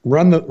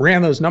ran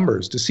those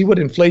numbers to see what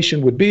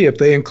inflation would be if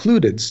they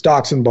included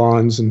stocks and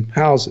bonds and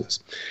houses,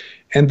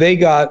 and they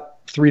got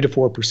 3 to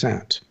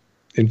 4%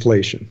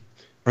 inflation.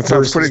 That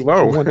sounds pretty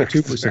low. 1 to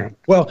 2%.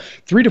 Well,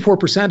 3 to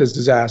 4% is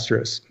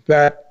disastrous.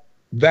 That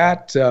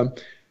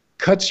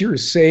cuts your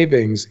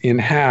savings in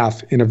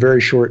half in a very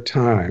short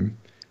time,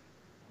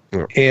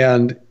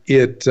 and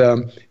it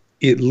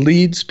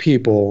leads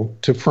people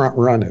to front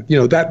run it.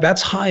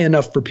 That's high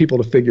enough for people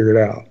to figure it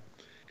out.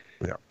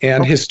 Yeah.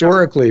 And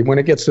historically, when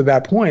it gets to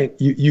that point,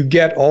 you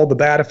get all the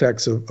bad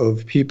effects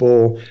of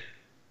people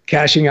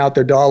cashing out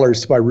their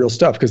dollars to buy real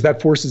stuff because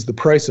that forces the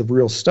price of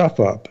real stuff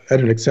up at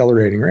an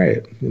accelerating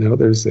rate.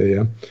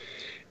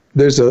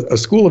 There's a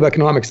school of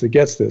economics that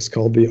gets this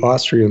called the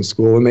Austrian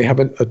school, and they have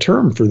a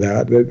term for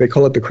that. They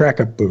call it the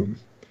crack-up boom.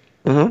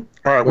 Mm-hmm.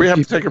 All right, we have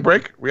to take a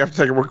break.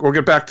 We'll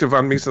get back to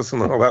von Mises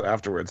and all that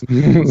afterwards.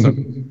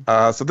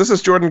 So this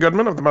is Jordan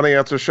Goodman of the Money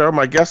Answer Show.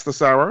 My guest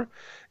this hour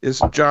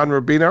is John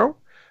Rubino.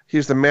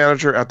 He's the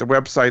manager at the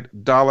website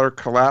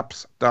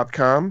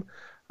dollarcollapse.com.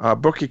 A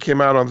book he came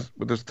out on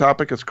with this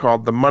topic is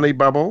called The Money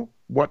Bubble,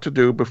 What to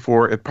Do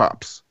Before It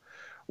Pops.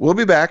 We'll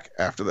be back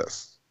after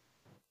this.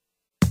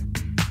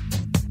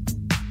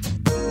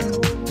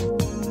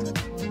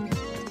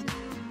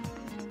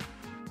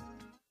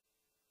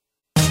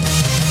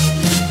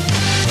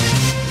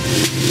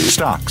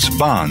 Stocks,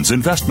 bonds,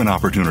 investment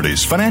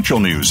opportunities, financial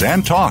news,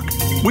 and talk.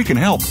 We can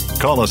help.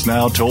 Call us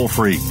now toll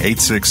free,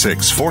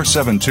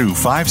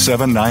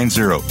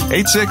 866-472-5790.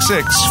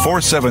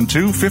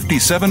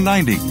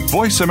 866-472-5790.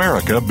 Voice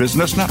America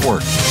Business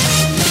Network.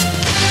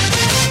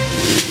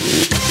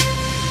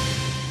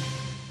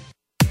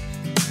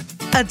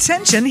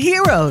 Attention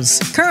heroes,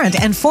 current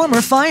and former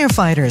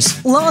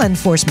firefighters, law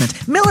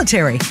enforcement,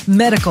 military,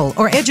 medical,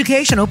 or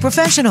educational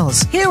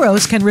professionals.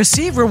 Heroes can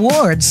receive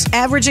rewards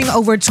averaging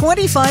over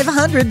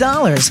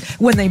 $2,500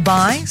 when they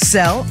buy,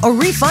 sell, or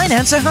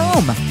refinance a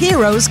home.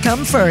 Heroes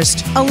come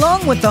first.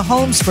 Along with the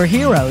Homes for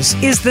Heroes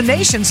is the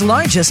nation's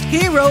largest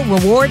hero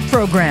reward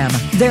program.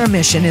 Their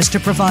mission is to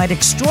provide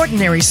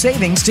extraordinary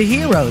savings to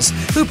heroes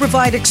who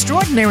provide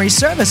extraordinary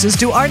services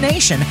to our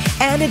nation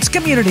and its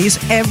communities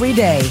every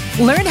day.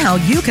 Learn how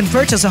you can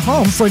purchase a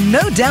home for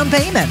no down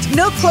payment,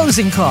 no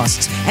closing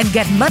costs, and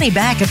get money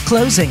back at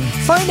closing.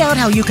 Find out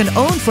how you can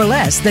own for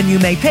less than you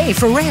may pay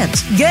for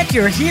rent. Get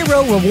your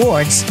hero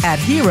rewards at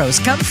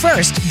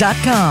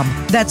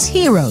heroescomefirst.com. That's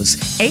heroes,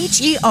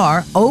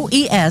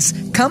 HEROES,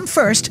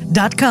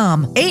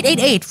 comefirst.com.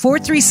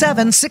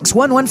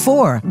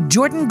 888-437-6114.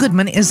 Jordan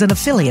Goodman is an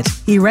affiliate.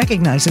 He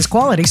recognizes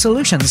quality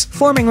solutions,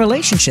 forming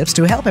relationships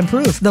to help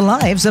improve the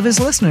lives of his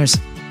listeners.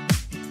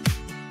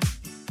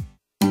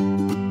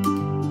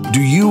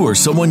 Do you or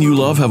someone you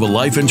love have a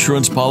life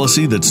insurance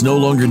policy that's no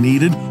longer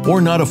needed or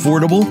not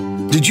affordable?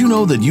 Did you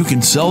know that you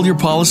can sell your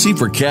policy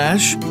for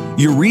cash?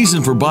 Your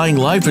reason for buying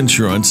life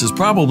insurance has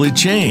probably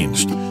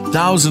changed.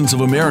 Thousands of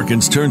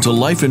Americans turn to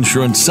life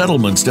insurance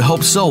settlements to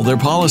help sell their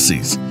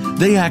policies.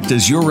 They act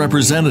as your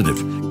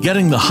representative,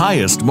 getting the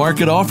highest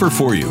market offer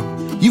for you.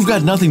 You've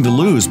got nothing to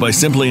lose by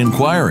simply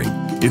inquiring.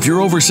 If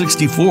you're over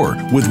 64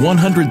 with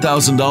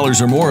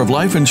 $100,000 or more of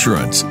life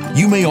insurance,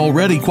 you may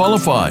already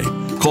qualify.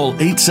 Call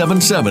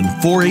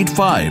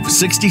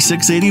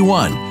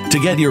 877-485-6681 to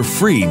get your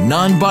free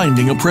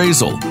non-binding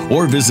appraisal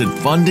or visit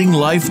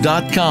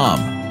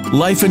fundinglife.com.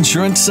 Life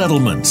Insurance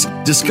Settlements.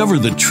 Discover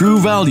the true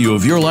value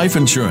of your life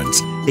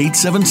insurance.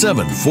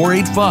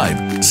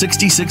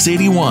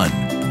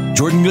 877-485-6681.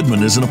 Jordan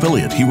Goodman is an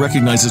affiliate. He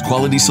recognizes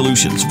quality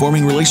solutions,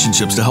 forming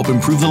relationships to help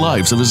improve the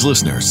lives of his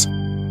listeners.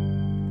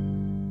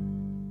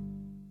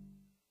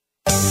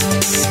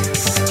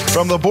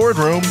 From the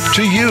boardroom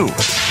to you,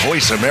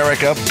 Voice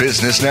America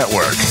Business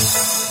Network.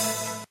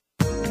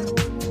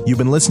 You've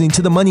been listening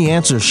to the Money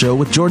Answer Show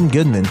with Jordan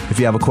Goodman. If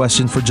you have a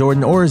question for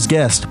Jordan or his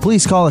guest,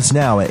 please call us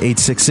now at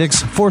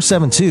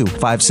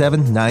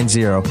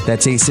 866-472-5790.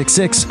 That's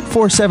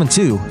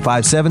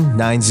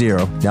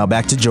 866-472-5790. Now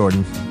back to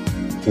Jordan.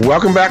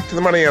 Welcome back to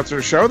the Money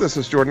Answer Show. This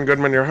is Jordan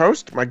Goodman, your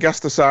host. My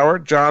guest this hour,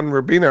 John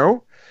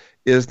Rubino,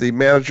 is the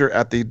manager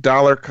at the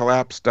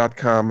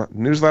dollarcollapse.com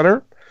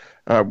newsletter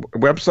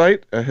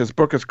website. His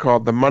book is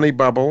called The Money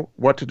Bubble,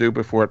 What to Do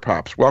Before It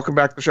Pops. Welcome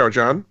back to the show,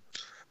 John.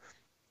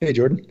 Hey,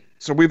 Jordan.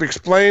 So we've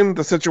explained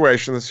the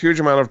situation, this huge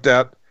amount of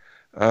debt,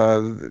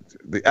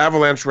 the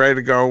avalanche ready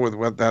to go with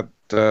what that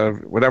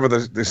whatever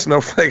the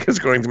snowflake is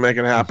going to make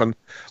it happen.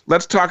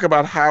 Let's talk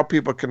about how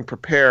people can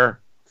prepare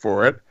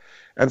for it.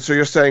 And so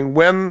you're saying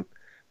when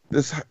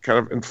this kind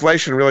of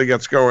inflation really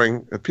gets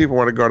going, that people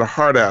want to go to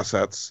hard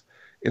assets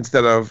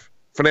instead of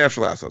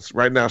financial assets.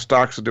 Right now,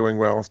 stocks are doing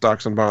well,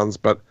 stocks and bonds,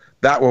 but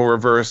that will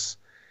reverse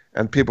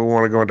and people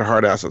want to go into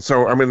hard assets.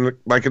 So, I mean,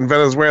 like in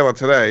Venezuela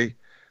today,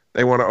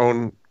 they want to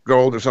own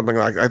gold or something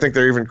like that. I think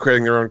they're even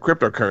creating their own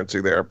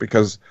cryptocurrency there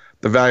because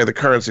the value of the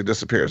currency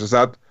disappears. Is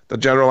that the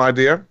general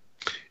idea?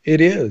 It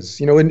is.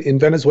 You know, in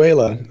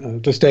Venezuela,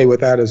 to stay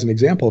with that as an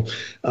example,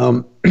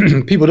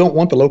 people don't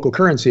want the local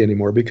currency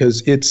anymore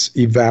because it's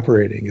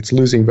evaporating. It's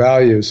losing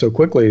value so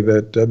quickly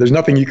that there's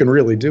nothing you can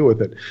really do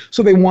with it.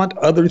 So they want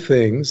other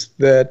things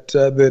that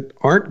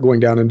aren't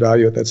going down in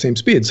value at that same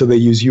speed. So they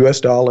use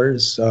U.S.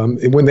 dollars.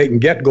 When they can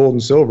get gold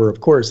and silver,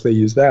 of course, they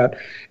use that.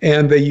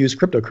 And they use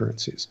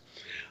cryptocurrencies.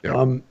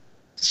 Yeah.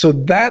 So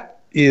that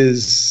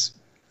is,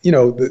 you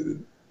know,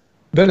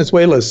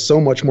 Venezuela is so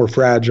much more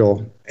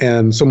fragile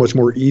and so much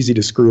more easy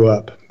to screw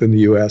up than the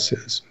U.S.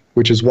 is,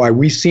 which is why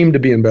we seem to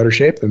be in better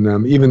shape than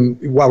them, even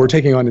while we're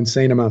taking on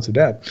insane amounts of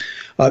debt.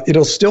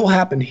 It'll still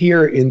happen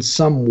here in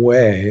some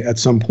way at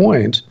some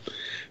point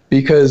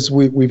because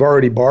we've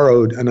already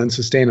borrowed an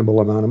unsustainable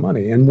amount of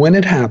money. And when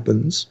it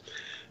happens,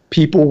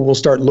 people will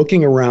start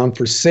looking around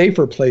for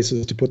safer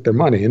places to put their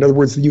money. In other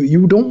words,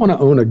 you don't want to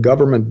own a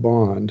government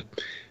bond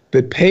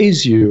that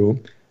pays you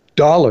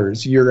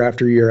dollars year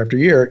after year after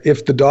year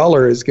if the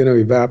dollar is going to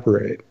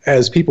evaporate,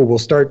 as people will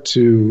start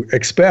to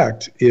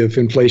expect if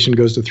inflation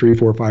goes to 3,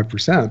 4,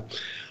 5%.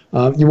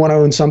 You want to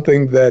own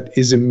something that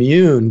is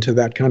immune to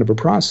that kind of a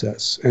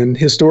process. And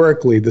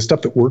historically, the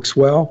stuff that works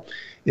well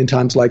in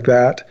times like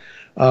that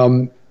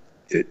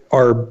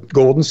are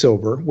gold and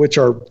silver, which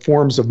are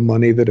forms of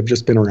money that have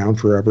just been around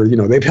forever.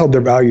 They've held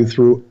their value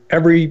through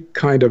every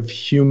kind of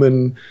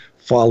human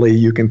folly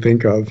you can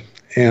think of,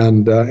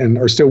 and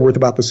are still worth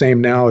about the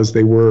same now as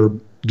they were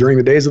during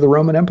the days of the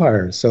Roman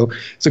Empire. So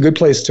it's a good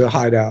place to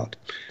hide out.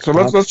 So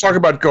let's talk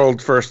about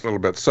gold first a little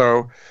bit.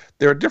 So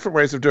there are different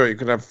ways of doing it. You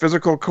can have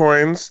physical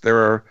coins. There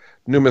are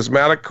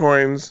numismatic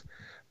coins.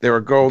 There are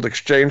gold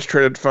exchange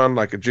traded fund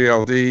like a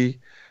GLD.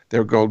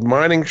 There are gold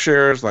mining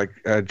shares like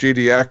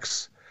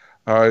GDX.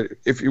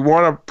 If you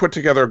want to put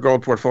together a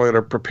gold portfolio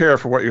to prepare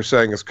for what you're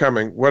saying is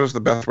coming, what is the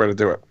best way to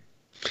do it?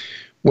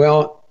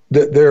 Well,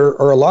 there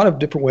are a lot of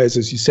different ways,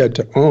 as you said,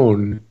 to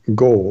own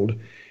gold,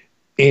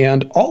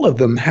 and all of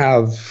them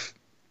have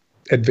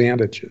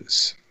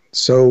advantages.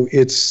 So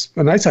it's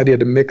a nice idea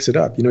to mix it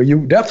up.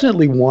 You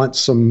definitely want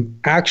some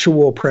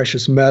actual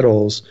precious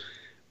metals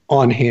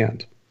on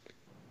hand,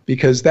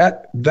 because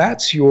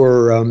that's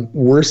your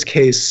worst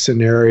case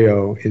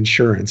scenario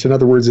insurance. In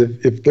other words,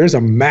 if there's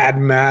a Mad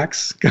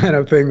Max kind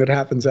of thing that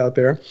happens out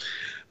there,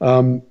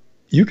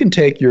 you can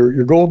take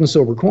your gold and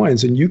silver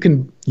coins, and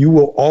you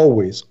will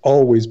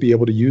always be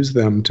able to use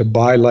them to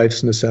buy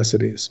life's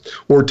necessities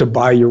or to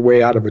buy your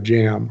way out of a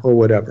jam or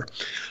whatever.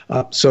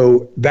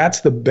 So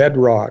that's the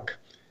bedrock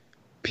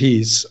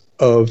piece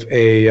of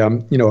a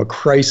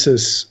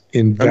crisis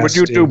investing. And would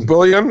you do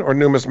bullion or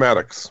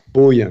numismatics?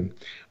 Bullion.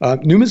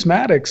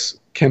 Numismatics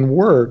can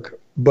work,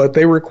 but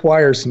they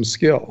require some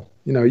skill.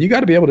 You got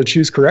to be able to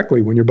choose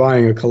correctly when you're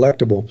buying a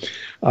collectible.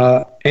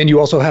 And you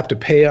also have to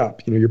pay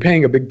up. You're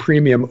paying a big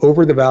premium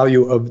over the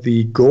value of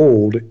the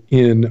gold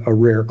in a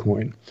rare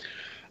coin.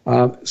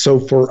 So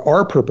for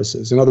our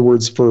purposes, in other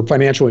words, for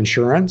financial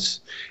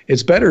insurance,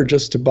 it's better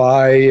just to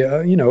buy,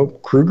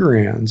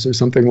 Krugerrands or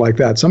something like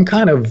that, some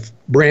kind of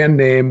brand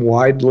name,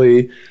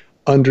 widely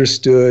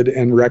understood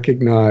and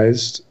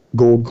recognized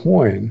gold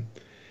coin.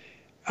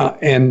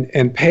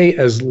 And pay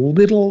as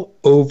little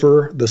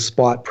over the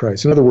spot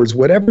price. In other words,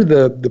 whatever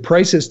the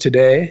price is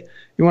today,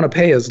 you want to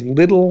pay as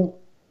little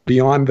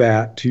beyond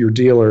that to your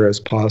dealer as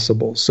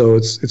possible. So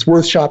it's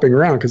worth shopping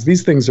around, because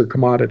these things are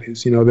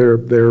commodities.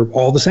 They're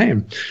all the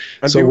same.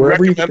 And so do you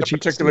wherever recommend a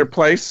particular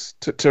place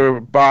to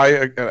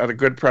buy at a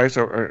good price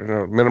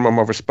or minimum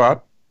over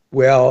spot?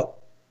 Well,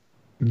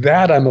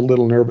 that I'm a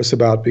little nervous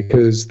about,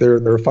 because there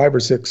are 5 or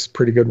 6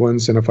 pretty good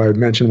ones, and if I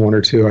mention 1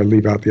 or 2, I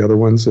leave out the other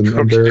ones, and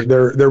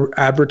they're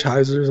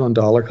advertisers on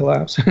Dollar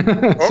Collapse.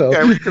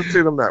 Okay, we can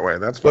see them that way.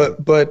 That's fine.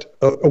 But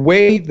a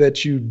way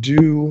that you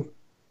do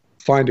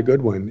find a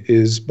good one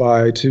is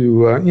by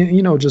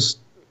to just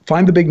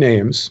find the big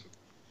names,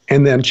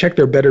 and then check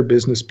their Better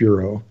Business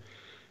Bureau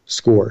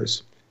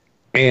scores,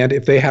 and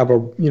if they have a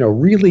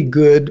really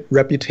good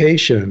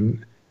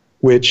reputation,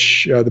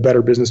 which the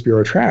Better Business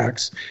Bureau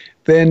tracks,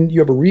 then you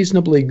have a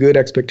reasonably good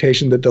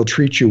expectation that they'll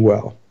treat you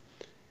well.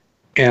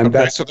 And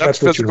that's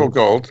physical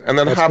gold. And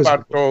then how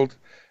about gold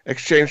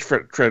exchange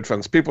traded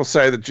funds? People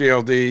say that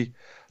GLD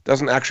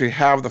doesn't actually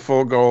have the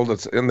full gold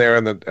that's in there,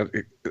 and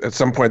that at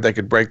some point they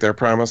could break their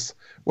promise.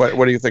 What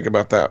do you think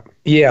about that?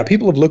 Yeah,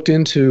 people have looked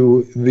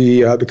into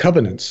the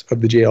covenants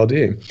of the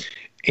GLD,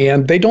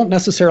 and they don't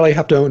necessarily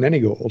have to own any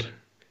gold.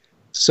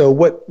 So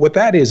what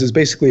that is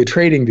basically a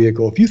trading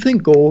vehicle. If you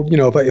think gold,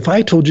 if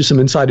I told you some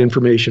inside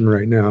information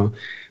right now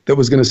that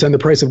was going to send the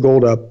price of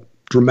gold up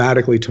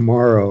dramatically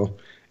tomorrow,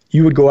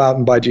 you would go out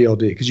and buy GLD,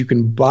 because you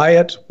can buy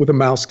it with a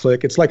mouse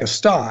click. It's like a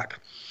stock,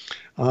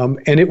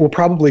 and it will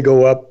probably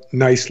go up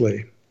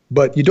nicely.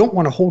 But you don't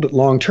want to hold it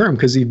long term,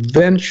 because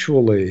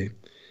eventually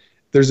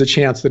there's a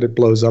chance that it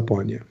blows up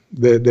on you,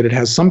 that it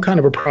has some kind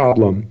of a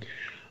problem.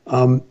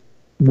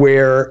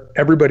 Where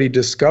everybody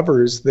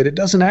discovers that it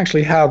doesn't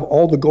actually have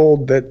all the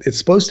gold that it's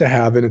supposed to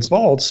have in its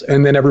vaults,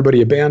 and then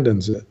everybody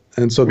abandons it.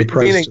 And so the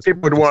price... Meaning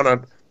people would want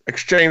to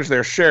exchange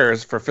their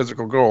shares for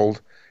physical gold,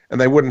 and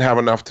they wouldn't have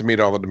enough to meet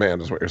all the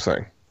demand, is what you're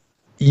saying.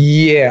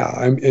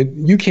 Yeah,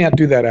 you can't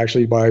do that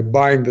actually by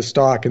buying the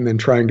stock and then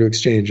trying to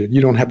exchange it. You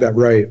don't have that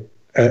right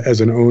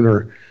as an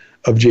owner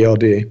of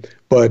GLD,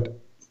 but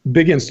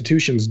big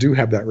institutions do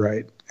have that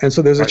right. And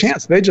so there's a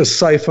chance they just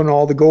siphon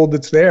all the gold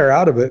that's there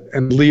out of it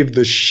and leave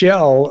the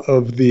shell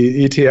of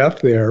the ETF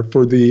there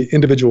for the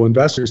individual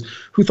investors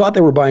who thought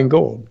they were buying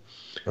gold.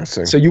 I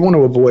see. So you want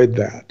to avoid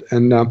that.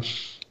 And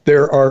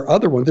there are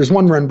other ones. There's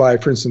one run by,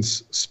 for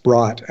instance,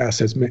 Sprott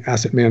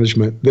Asset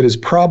Management that is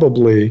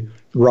probably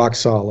rock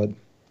solid.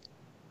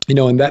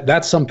 And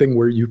that's something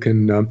where you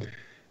can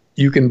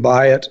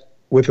buy it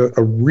with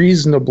a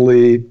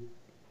reasonably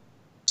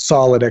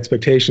solid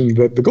expectation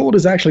that the gold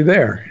is actually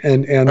there,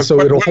 and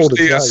so it'll hold its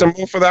value. What's the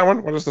symbol for that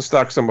one? What is the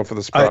stock symbol for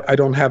the Sprott? I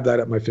don't have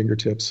that at my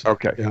fingertips.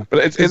 Okay, yeah,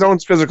 but it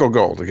owns physical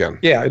gold again.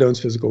 Yeah, it owns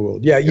physical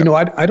gold. Yeah,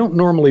 I don't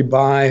normally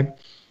buy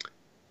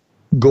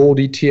gold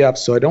ETFs,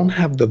 so I don't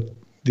have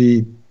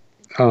the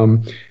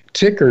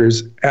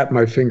tickers at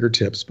my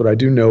fingertips, but I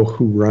do know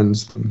who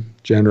runs them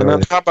generally.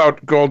 And then how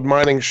about gold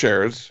mining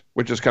shares,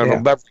 which is kind of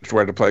a leveraged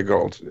way to play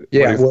gold?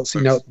 Yeah, well,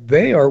 see, now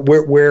they are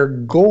where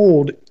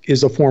gold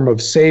is a form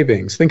of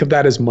savings. Think of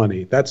that as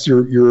money. That's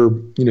your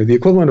the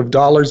equivalent of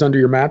dollars under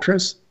your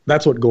mattress.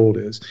 That's what gold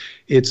is.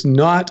 It's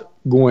not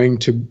going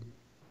to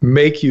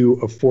make you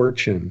a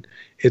fortune.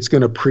 It's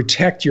going to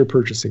protect your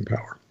purchasing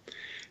power.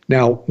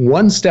 Now,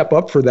 one step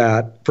up from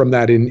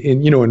that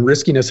in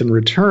riskiness and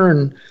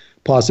return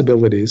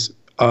possibilities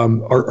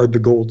are the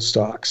gold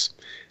stocks.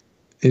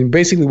 And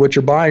basically what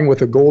you're buying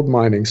with a gold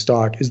mining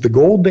stock is the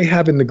gold they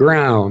have in the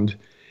ground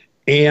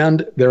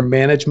and their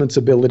management's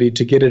ability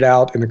to get it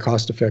out in a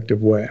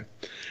cost-effective way.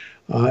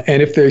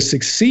 And if they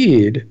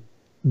succeed,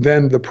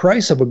 then the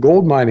price of a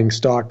gold mining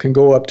stock can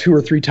go up 2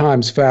 or 3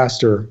 times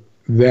faster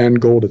than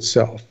gold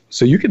itself.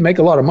 So you can make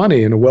a lot of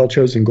money in a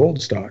well-chosen gold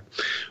stock,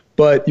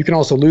 but you can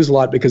also lose a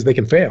lot because they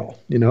can fail.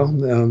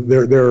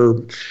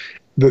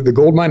 The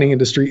gold mining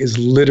industry is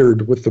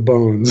littered with the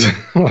bones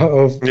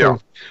of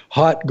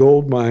hot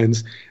gold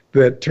mines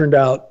that turned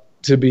out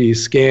to be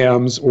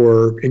scams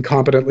or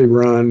incompetently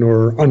run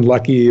or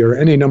unlucky or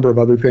any number of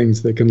other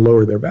things that can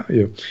lower their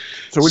value.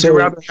 So would you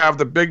rather have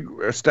the big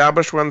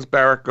established ones,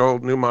 Barrick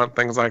Gold, Newmont,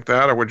 things like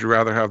that, or would you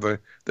rather have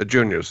the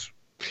juniors?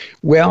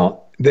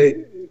 Well,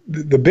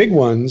 the big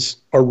ones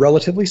are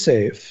relatively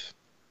safe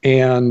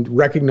and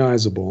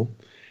recognizable,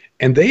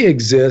 and they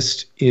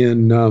exist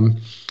in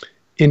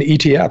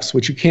ETFs,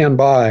 which you can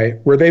buy,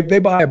 where they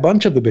buy a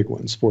bunch of the big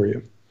ones for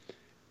you.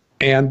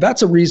 And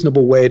that's a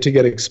reasonable way to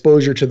get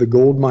exposure to the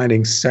gold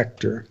mining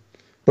sector.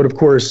 But of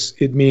course,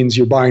 it means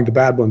you're buying the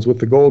bad ones with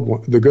the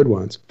good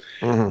ones.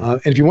 Mm-hmm.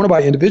 And if you want to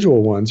buy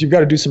individual ones, you've got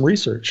to do some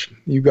research.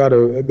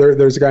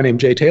 There's a guy named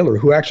Jay Taylor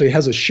who actually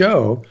has a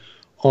show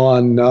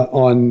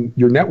on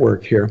your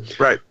network here.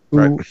 Right.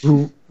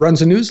 Who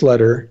runs a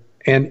newsletter,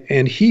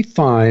 and he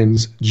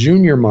finds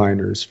junior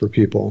miners for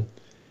people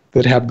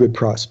that have good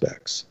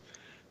prospects.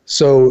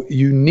 So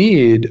you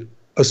need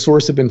a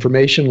source of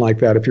information like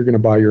that if you're going to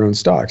buy your own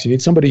stocks. You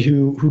need somebody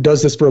who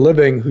does this for a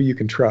living, who you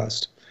can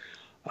trust.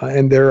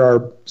 And there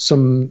are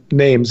some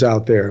names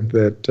out there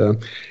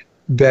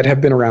that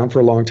have been around for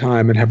a long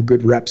time and have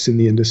good reps in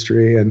the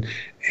industry. And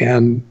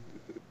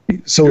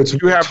so it's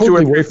you have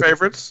totally 2 or 3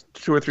 favorites?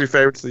 2 or 3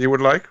 favorites that you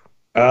would like?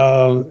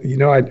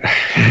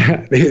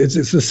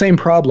 It's the same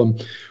problem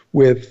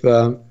with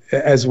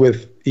as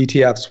with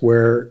ETFs,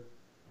 where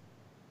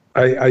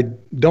I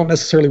don't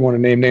necessarily want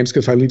to name names,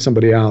 because if I leave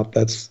somebody out,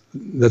 that's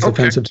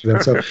offensive to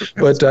them. So,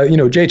 but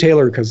Jay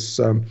Taylor, because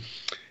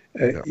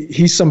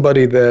he's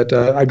somebody that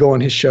I go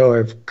on his show.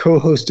 I've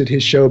co-hosted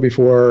his show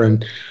before,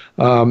 and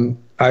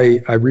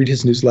I read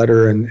his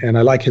newsletter, and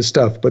I like his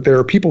stuff. But there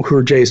are people who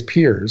are Jay's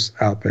peers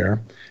out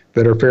there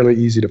that are fairly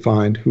easy to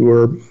find, who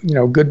are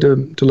good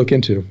to look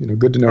into,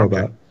 good to know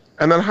about.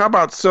 And then how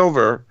about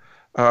silver?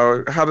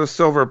 How does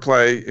silver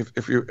play if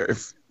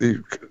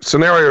the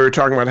scenario you're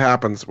talking about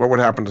happens? What would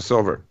happen to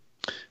silver?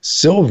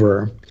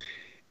 Silver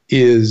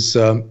is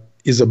a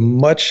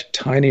much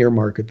tinier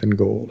market than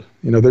gold.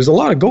 There's a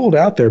lot of gold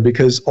out there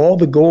because all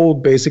the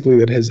gold basically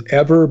that has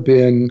ever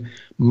been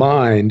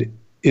mined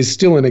is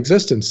still in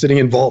existence, sitting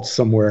in vaults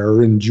somewhere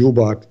or in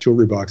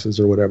jewelry boxes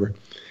or whatever.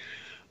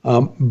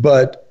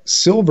 But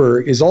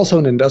silver is also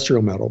an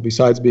industrial metal,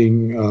 besides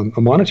being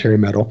a monetary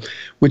metal,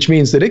 which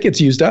means that it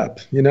gets used up.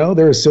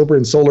 There is silver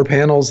in solar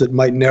panels that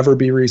might never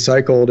be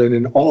recycled, and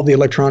in all the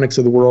electronics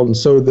of the world. And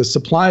so the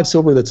supply of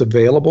silver that's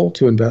available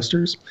to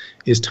investors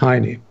is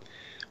tiny,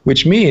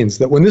 which means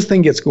that when this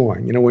thing gets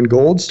going, when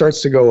gold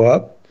starts to go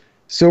up,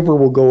 silver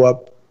will go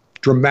up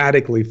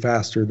dramatically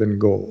faster than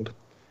gold.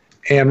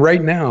 And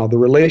right now, the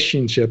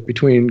relationship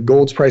between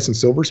gold's price and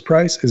silver's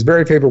price is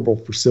very favorable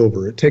for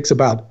silver. It takes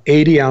about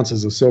 80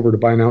 ounces of silver to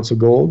buy an ounce of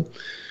gold,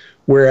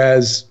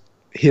 whereas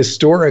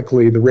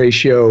historically, the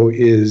ratio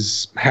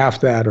is half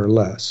that or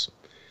less.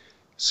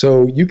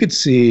 So you could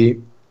see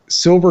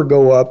silver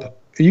go up.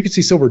 You could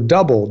see silver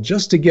double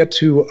just to get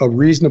to a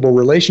reasonable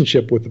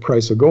relationship with the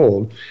price of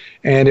gold.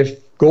 And if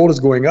gold is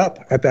going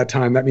up at that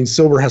time, that means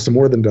silver has to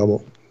more than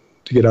double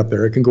to get up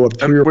there. It can go up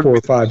 3 or 4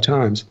 or 5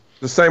 times.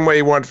 The same way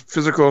you want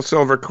physical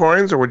silver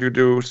coins, or would you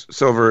do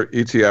silver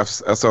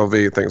ETFs,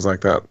 SLV, things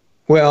like that?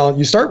 Well,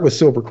 you start with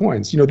silver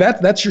coins.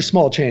 That's your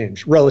small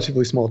change,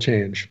 relatively small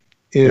change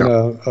in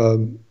a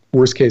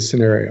worst case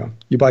scenario.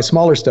 You buy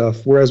smaller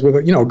stuff, whereas with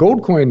a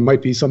gold coin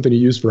might be something you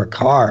use for a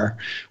car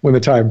when the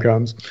time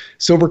comes.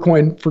 Silver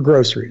coin for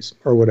groceries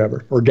or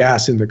whatever, or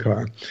gas in the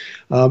car.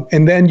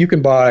 And then you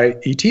can buy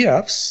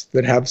ETFs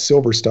that have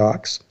silver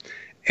stocks.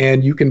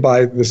 And you can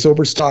buy the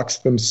silver stocks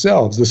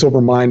themselves, the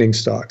silver mining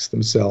stocks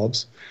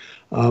themselves,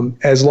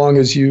 as long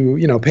as you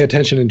pay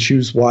attention and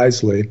choose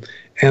wisely.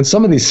 And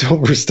some of these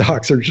silver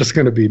stocks are just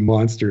going to be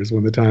monsters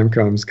when the time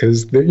comes,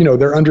 because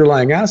their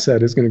underlying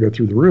asset is going to go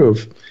through the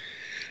roof,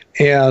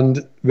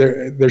 and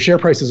their share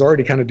price is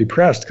already kind of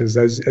depressed because,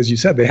 as you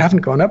said, they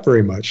haven't gone up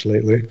very much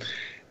lately.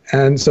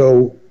 And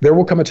so there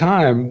will come a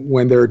time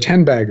when there are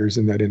 10 baggers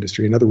in that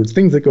industry. In other words,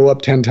 things that go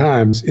up 10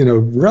 times in a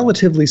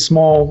relatively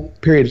small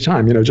period of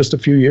time, just a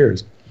few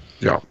years.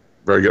 Yeah,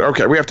 very good.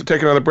 Okay, we have to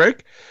take another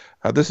break.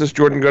 This is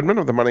Jordan Goodman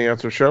of the Money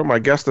Answer Show. My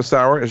guest this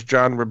hour is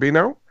John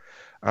Rubino.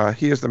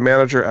 He is the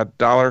manager at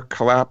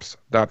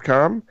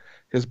dollarcollapse.com.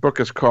 His book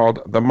is called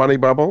The Money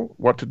Bubble,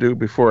 What to Do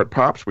Before It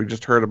Pops. We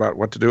just heard about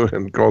what to do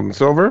in gold and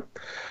silver.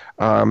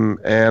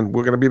 And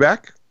we're going to be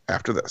back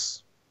after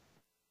this.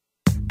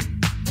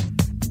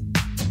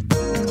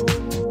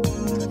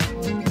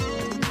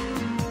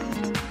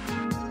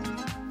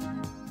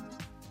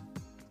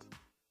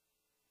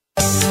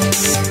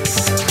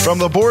 From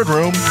the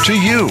boardroom to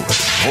you,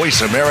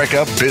 Voice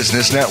America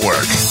Business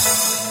Network.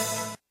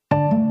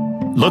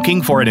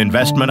 Looking for an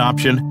investment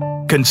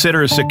option?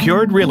 Consider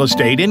Secured Real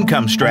Estate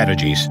Income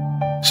Strategies.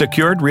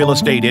 Secured Real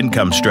Estate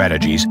Income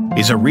Strategies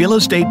is a real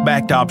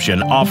estate-backed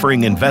option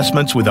offering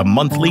investments with a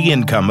monthly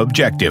income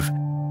objective.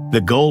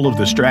 The goal of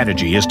the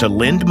strategy is to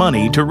lend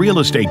money to real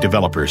estate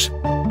developers.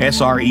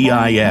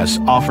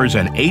 SREIS offers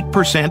an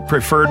 8%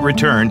 preferred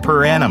return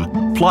per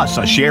annum, plus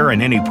a share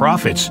in any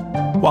profits.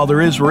 While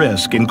there is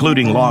risk,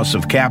 including loss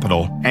of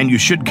capital, and you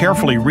should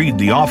carefully read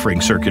the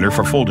offering circular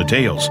for full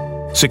details,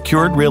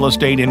 Secured Real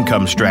Estate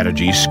Income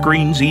Strategy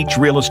screens each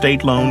real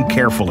estate loan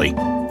carefully.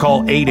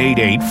 Call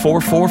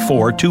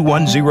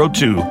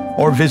 888-444-2102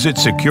 or visit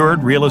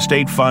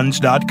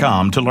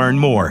securedrealestatefunds.com to learn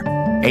more.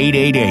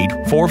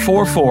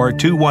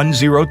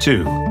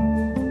 888-444-2102.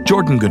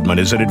 Jordan Goodman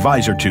is an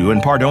advisor to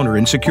and part owner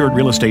in Secured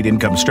Real Estate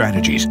Income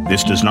Strategies.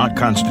 This does not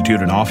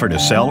constitute an offer to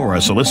sell or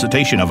a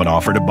solicitation of an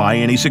offer to buy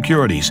any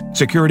securities.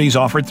 Securities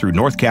offered through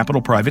North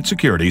Capital Private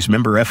Securities,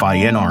 member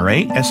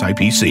FINRA,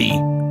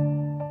 SIPC.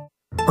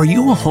 Are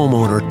you a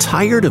homeowner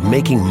tired of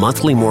making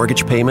monthly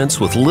mortgage payments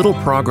with little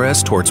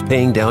progress towards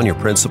paying down your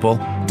principal?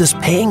 Does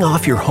paying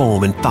off your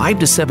home in 5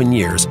 to 7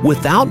 years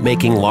without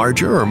making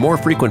larger or more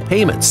frequent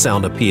payments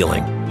sound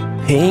appealing?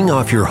 Paying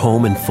off your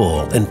home in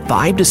full in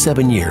 5 to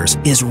 7 years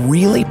is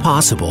really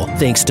possible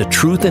thanks to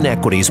Truth and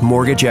Equity's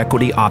Mortgage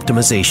Equity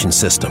Optimization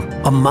System,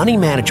 a money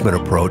management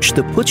approach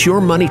that puts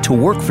your money to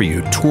work for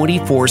you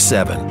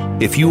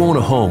 24/7. If you own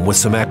a home with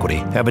some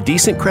equity, have a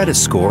decent credit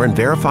score, and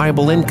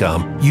verifiable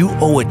income, you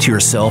owe it to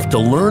yourself to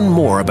learn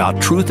more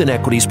about Truth and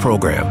Equity's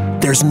program.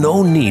 There's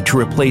no need to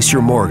replace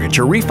your mortgage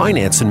or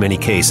refinance in many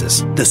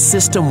cases. The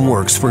system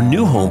works for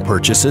new home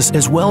purchases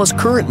as well as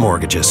current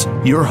mortgages.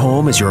 Your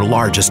home is your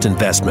largest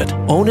investment.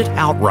 Own it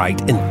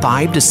outright in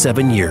 5 to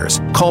 7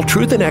 years. Call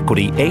Truth and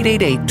Equity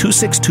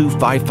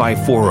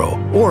 888-262-5540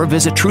 or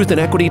visit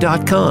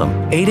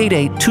truthandequity.com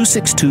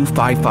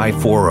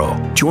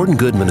 888-262-5540. Jordan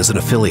Goodman is an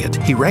affiliate.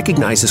 He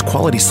recognizes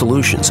quality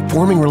solutions,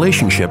 forming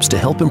relationships to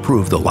help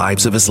improve the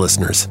lives of his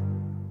listeners.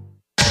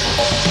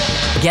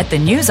 Get the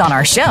news on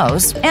our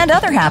shows and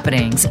other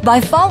happenings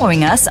by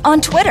following us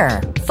on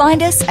Twitter.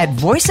 Find us at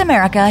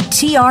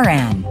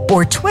VoiceAmericaTRN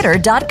or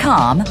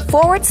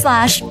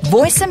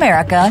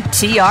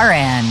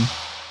twitter.com/VoiceAmericaTRN.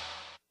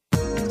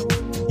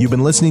 You've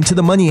been listening to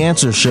the Money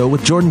Answer Show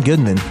with Jordan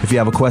Goodman. If you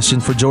have a question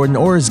for Jordan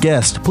or his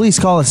guest, please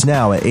call us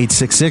now at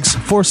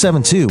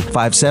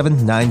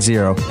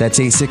 866-472-5790. That's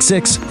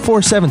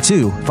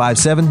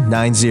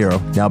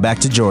 866-472-5790. Now back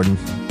to Jordan.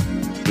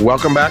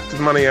 Welcome back to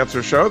the Money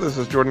Answer Show. This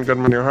is Jordan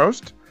Goodman, your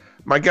host.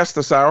 My guest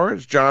this hour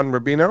is John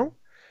Rubino.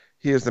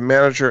 He is the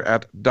manager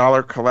at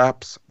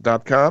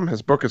dollarcollapse.com.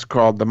 His book is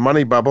called The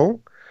Money Bubble,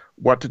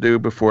 What to Do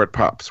Before It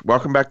Pops.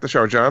 Welcome back to the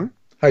show, John.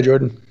 Hi,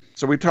 Jordan.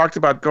 So we talked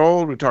about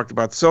gold. We talked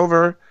about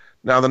silver.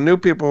 Now the new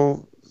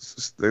people,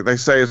 they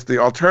say is the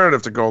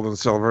alternative to gold and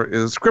silver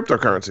is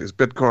cryptocurrencies,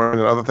 Bitcoin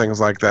and other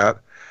things like that.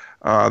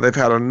 They've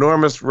had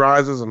enormous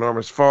rises,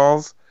 enormous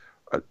falls.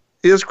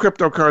 Is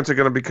cryptocurrency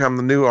going to become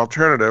the new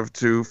alternative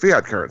to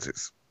fiat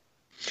currencies?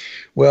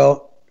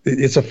 Well,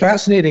 it's a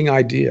fascinating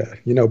idea.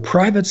 You know,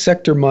 private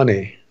sector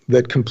money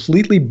that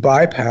completely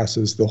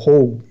bypasses the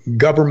whole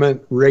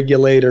government,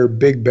 regulator,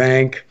 big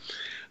bank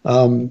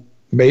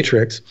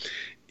matrix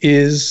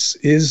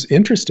is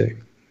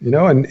interesting. You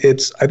know, and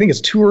I think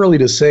it's too early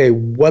to say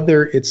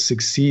whether it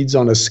succeeds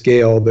on a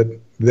scale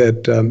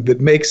that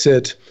makes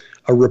it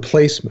a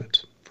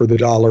replacement for the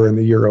dollar and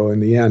the euro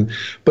and the yen,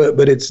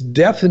 but it's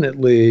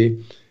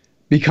definitely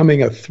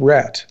becoming a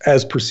threat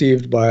as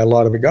perceived by a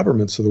lot of the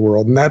governments of the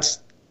world, and that's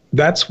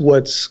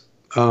what's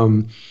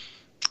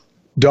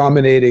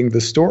dominating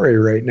the story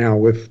right now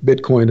with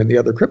Bitcoin and the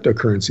other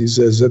cryptocurrencies,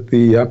 is that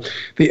the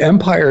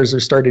empires are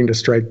starting to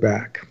strike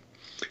back.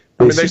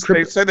 They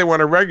say they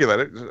want to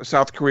regulate it.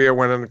 South Korea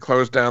went in and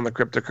closed down the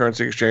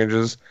cryptocurrency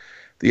exchanges.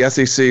 The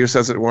SEC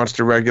says it wants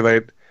to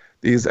regulate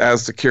these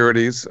as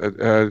securities.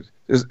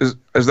 Is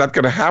that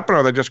going to happen, or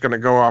are they just going to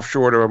go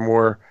offshore to a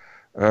more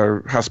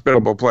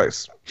hospitable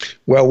place?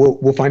 Well,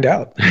 we'll find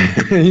out.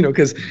 You know,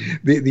 because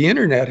the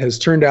internet has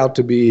turned out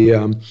to be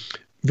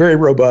very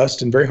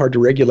robust and very hard to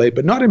regulate,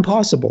 but not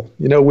impossible.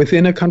 You know,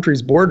 within a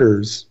country's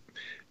borders,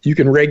 you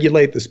can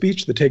regulate the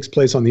speech that takes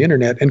place on the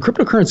internet, and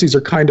cryptocurrencies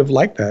are kind of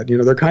like that. You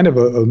know, they're kind of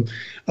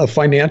a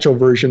financial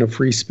version of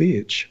free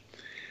speech.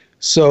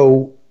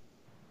 So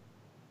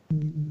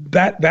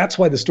that's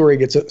why the story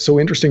gets so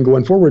interesting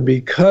going forward,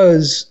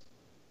 because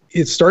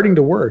it's starting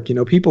to work. You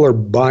know, people are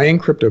buying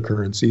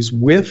cryptocurrencies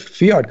with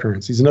fiat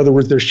currencies. In other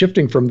words, they're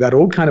shifting from that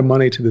old kind of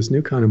money to this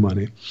new kind of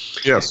money.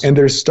 Yes. And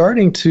they're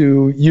starting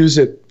to use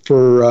it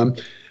for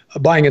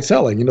buying and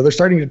selling. You know, they're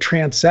starting to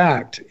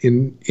transact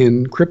in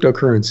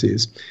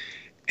cryptocurrencies.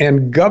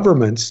 And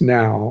governments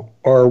now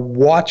are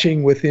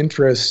watching with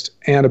interest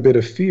and a bit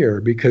of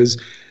fear, because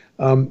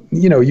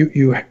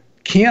you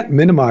can't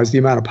minimize the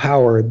amount of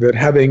power that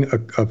having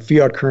a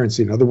fiat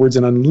currency, in other words,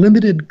 an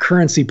unlimited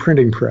currency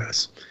printing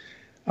press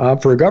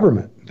for a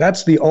government.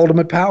 That's the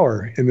ultimate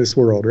power in this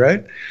world,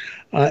 right?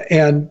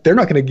 And they're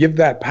not going to give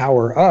that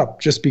power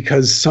up just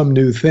because some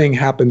new thing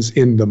happens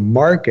in the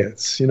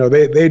markets.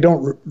 They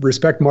don't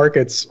respect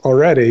markets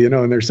already,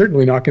 and they're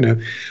certainly not going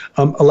to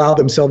allow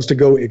themselves to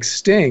go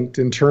extinct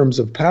in terms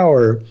of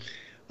power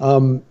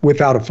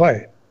without a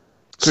fight.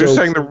 So you're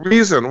saying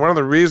one of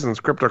the reasons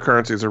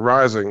cryptocurrencies are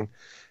rising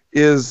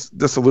is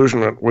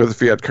disillusionment with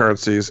fiat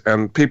currencies,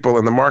 and people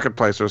in the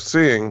marketplace are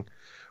seeing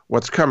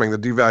what's coming, the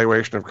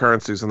devaluation of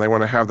currencies, and they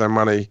want to have their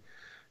money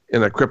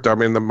in a crypto. I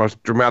mean, the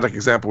most dramatic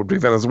example would be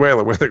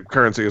Venezuela, where the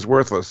currency is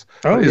worthless.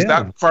 Is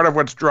that part of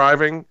what's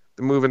driving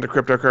the move into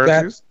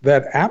cryptocurrencies?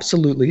 That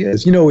absolutely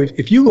is.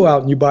 If you go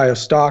out and you buy a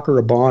stock or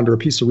a bond or a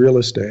piece of real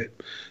estate,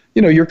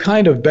 you're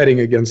kind of betting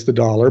against the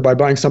dollar by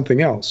buying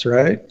something else,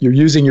 right? You're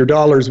using your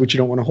dollars, which you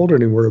don't want to hold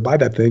anymore, to buy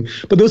that thing.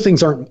 But those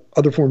things aren't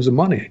other forms of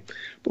money.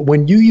 But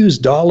when you use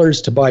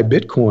dollars to buy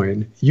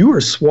Bitcoin, you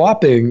are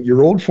swapping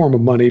your old form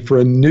of money for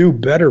a new,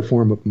 better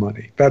form of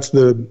money.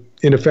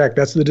 In effect,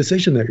 that's the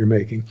decision that you're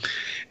making.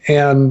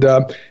 And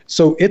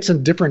so it's a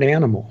different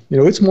animal.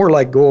 It's more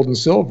like gold and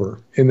silver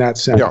in that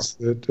sense.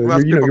 Yeah.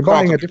 That you're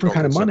buying a different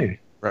kind of money.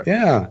 Right.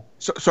 Yeah.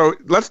 So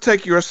let's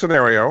take your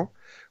scenario,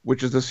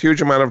 which is this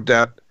huge amount of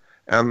debt,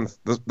 and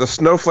the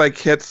snowflake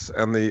hits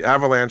and the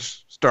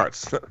avalanche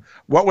starts.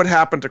 What would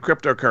happen to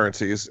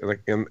cryptocurrencies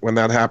when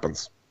that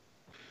happens?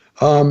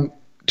 To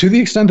the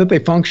extent that they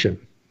function,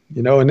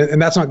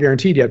 and that's not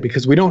guaranteed yet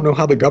because we don't know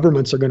how the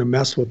governments are going to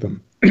mess with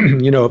them.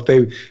 If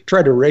they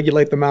try to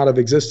regulate them out of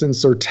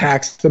existence or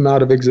tax them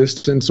out of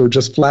existence or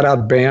just flat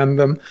out ban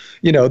them,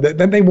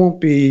 then they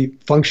won't be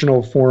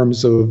functional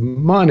forms of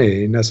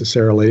money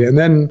necessarily. And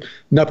then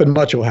nothing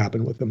much will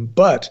happen with them.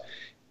 But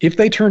if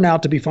they turn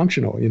out to be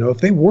functional, if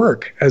they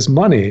work as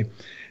money,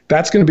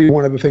 that's going to be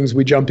one of the things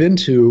we jump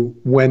into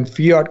when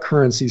fiat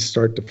currencies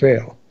start to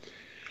fail.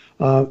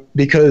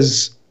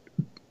 Because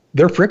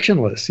they're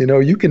frictionless.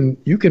 You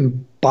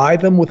can buy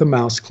them with a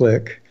mouse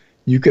click.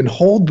 You can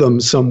hold them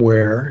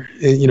somewhere,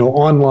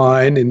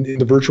 online in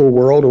the virtual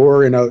world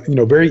or in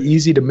a very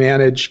easy to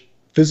manage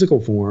physical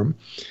form,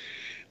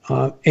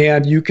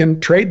 and you can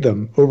trade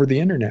them over the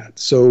internet.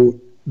 So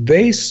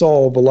they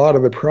solve a lot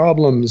of the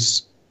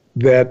problems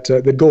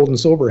that gold and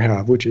silver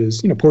have, which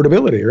is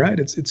portability. Right?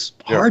 It's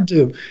hard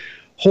to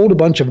hold a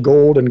bunch of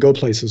gold and go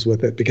places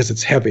with it because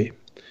it's heavy,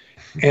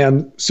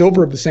 and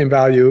silver of the same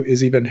value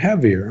is even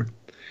heavier.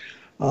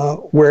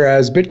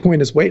 Whereas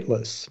Bitcoin is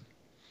weightless.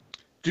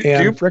 Do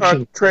you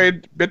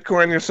trade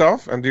Bitcoin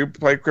yourself, and do you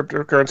play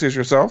cryptocurrencies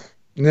yourself?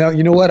 Now,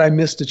 you know what? I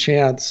missed a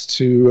chance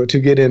to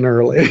get in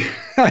early.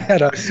 I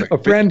had a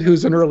friend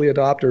who's an early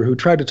adopter who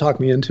tried to talk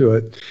me into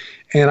it.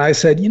 And I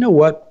said, you know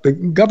what? The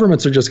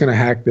governments are just going to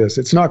hack this.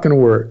 It's not going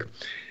to work.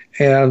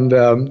 And,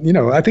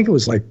 I think it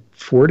was like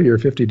 $40 or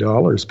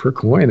 $50 per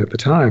coin at the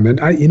time. And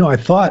I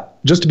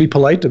thought, just to be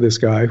polite to this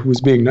guy who was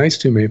being nice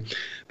to me,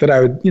 that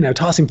I would,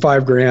 toss him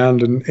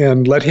 $5,000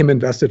 and let him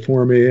invest it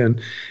for me.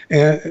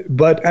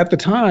 But at the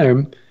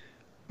time,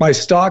 my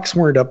stocks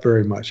weren't up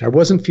very much. I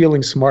wasn't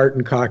feeling smart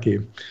and cocky.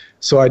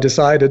 So I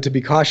decided to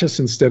be cautious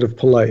instead of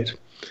polite.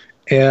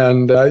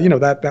 And,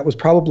 that was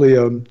probably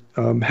a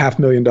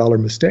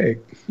 $500,000 mistake.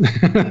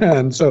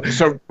 And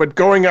but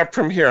going up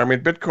from here, I mean,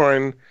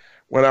 Bitcoin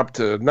went up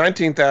to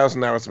 19,000,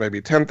 now it's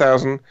maybe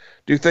 10,000.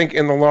 Do you think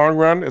in the long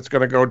run it's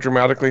going to go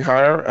dramatically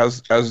higher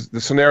as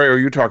the scenario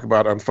you talk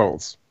about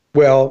unfolds?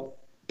 Well,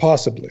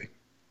 possibly.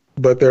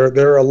 But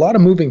there are a lot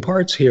of moving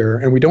parts here,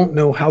 and we don't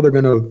know how they're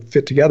going to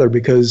fit together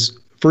because,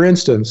 for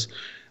instance,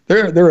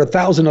 there are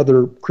 1,000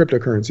 other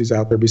cryptocurrencies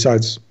out there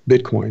besides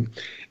Bitcoin,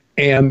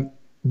 and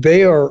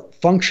they are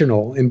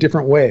functional in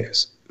different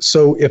ways.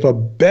 So if a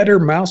better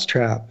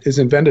mousetrap is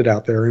invented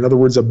out there, in other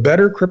words, a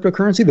better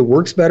cryptocurrency that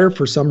works better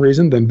for some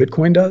reason than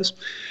Bitcoin does,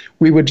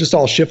 we would just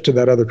all shift to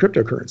that other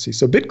cryptocurrency.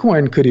 So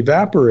Bitcoin could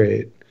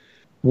evaporate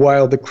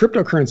while the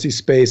cryptocurrency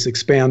space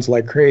expands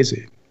like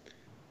crazy.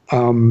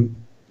 On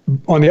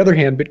the other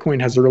hand,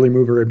 Bitcoin has the early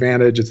mover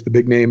advantage. It's the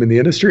big name in the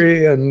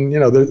industry. And,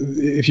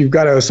 if you've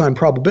got to assign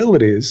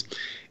probabilities,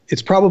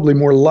 it's probably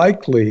more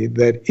likely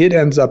that it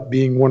ends up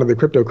being one of the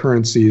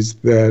cryptocurrencies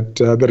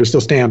that are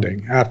still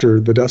standing after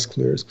the dust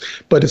clears.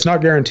 But it's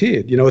not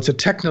guaranteed. It's a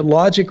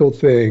technological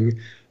thing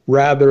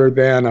rather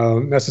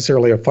than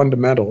necessarily a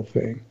fundamental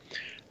thing.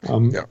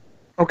 Yeah.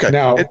 Okay.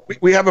 Now,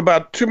 we have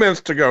about 2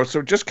 minutes to go.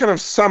 So just kind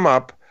of sum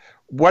up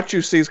what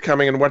you see is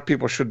coming and what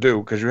people should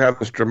do, because you have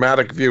this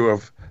dramatic view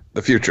of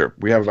the future.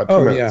 We have about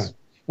 2 minutes. Yeah.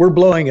 We're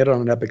blowing it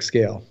on an epic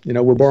scale.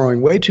 We're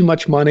borrowing way too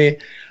much money.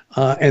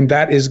 And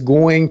that is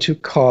going to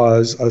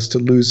cause us to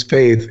lose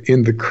faith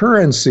in the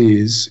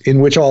currencies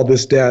in which all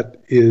this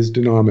debt is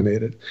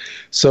denominated.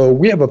 So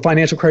we have a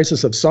financial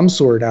crisis of some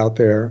sort out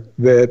there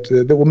that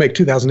will make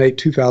 2008,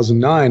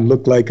 2009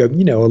 look like a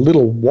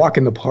little walk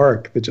in the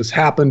park that just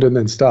happened and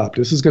then stopped.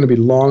 This is going to be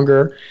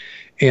longer,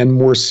 and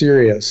more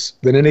serious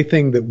than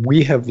anything that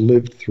we have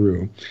lived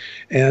through.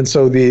 And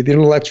so the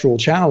intellectual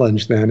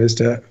challenge then is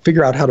to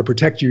figure out how to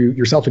protect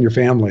yourself and your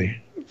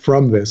family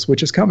from this,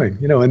 which is coming,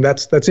 and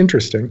that's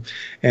interesting.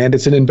 And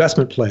it's an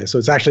investment play, so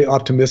it's actually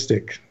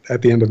optimistic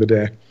at the end of the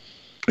day.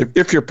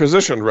 If you're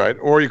positioned right,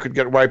 or you could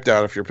get wiped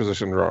out if you're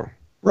positioned wrong.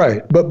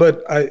 Right, but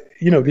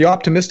the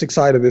optimistic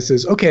side of this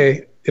is,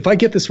 okay, if I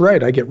get this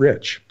right, I get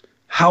rich.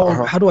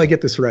 How do I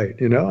get this right?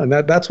 And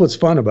that's what's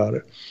fun about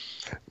it.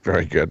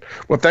 Very good.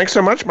 Well, thanks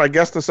so much. My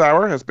guest this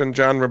hour has been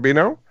John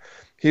Rubino.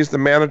 He's the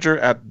manager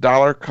at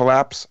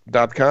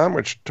dollarcollapse.com,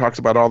 which talks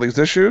about all these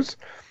issues.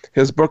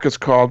 His book is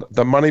called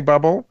The Money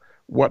Bubble,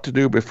 What to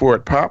Do Before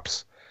It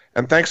Pops.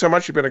 And thanks so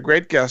much. You've been a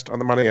great guest on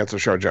the Money Answer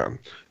Show, John.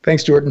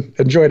 Thanks, Jordan.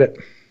 Enjoyed it.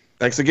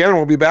 Thanks again.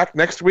 We'll be back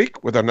next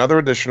week with another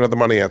edition of the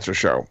Money Answer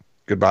Show.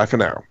 Goodbye for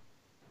now.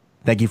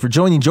 Thank you for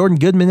joining Jordan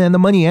Goodman and the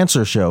Money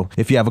Answer Show.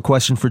 If you have a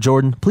question for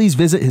Jordan, please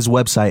visit his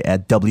website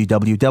at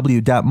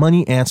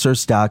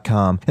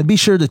www.moneyanswers.com. And be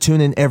sure to tune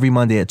in every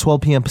Monday at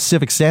 12 p.m.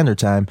 Pacific Standard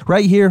Time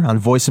right here on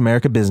Voice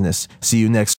America Business. See you next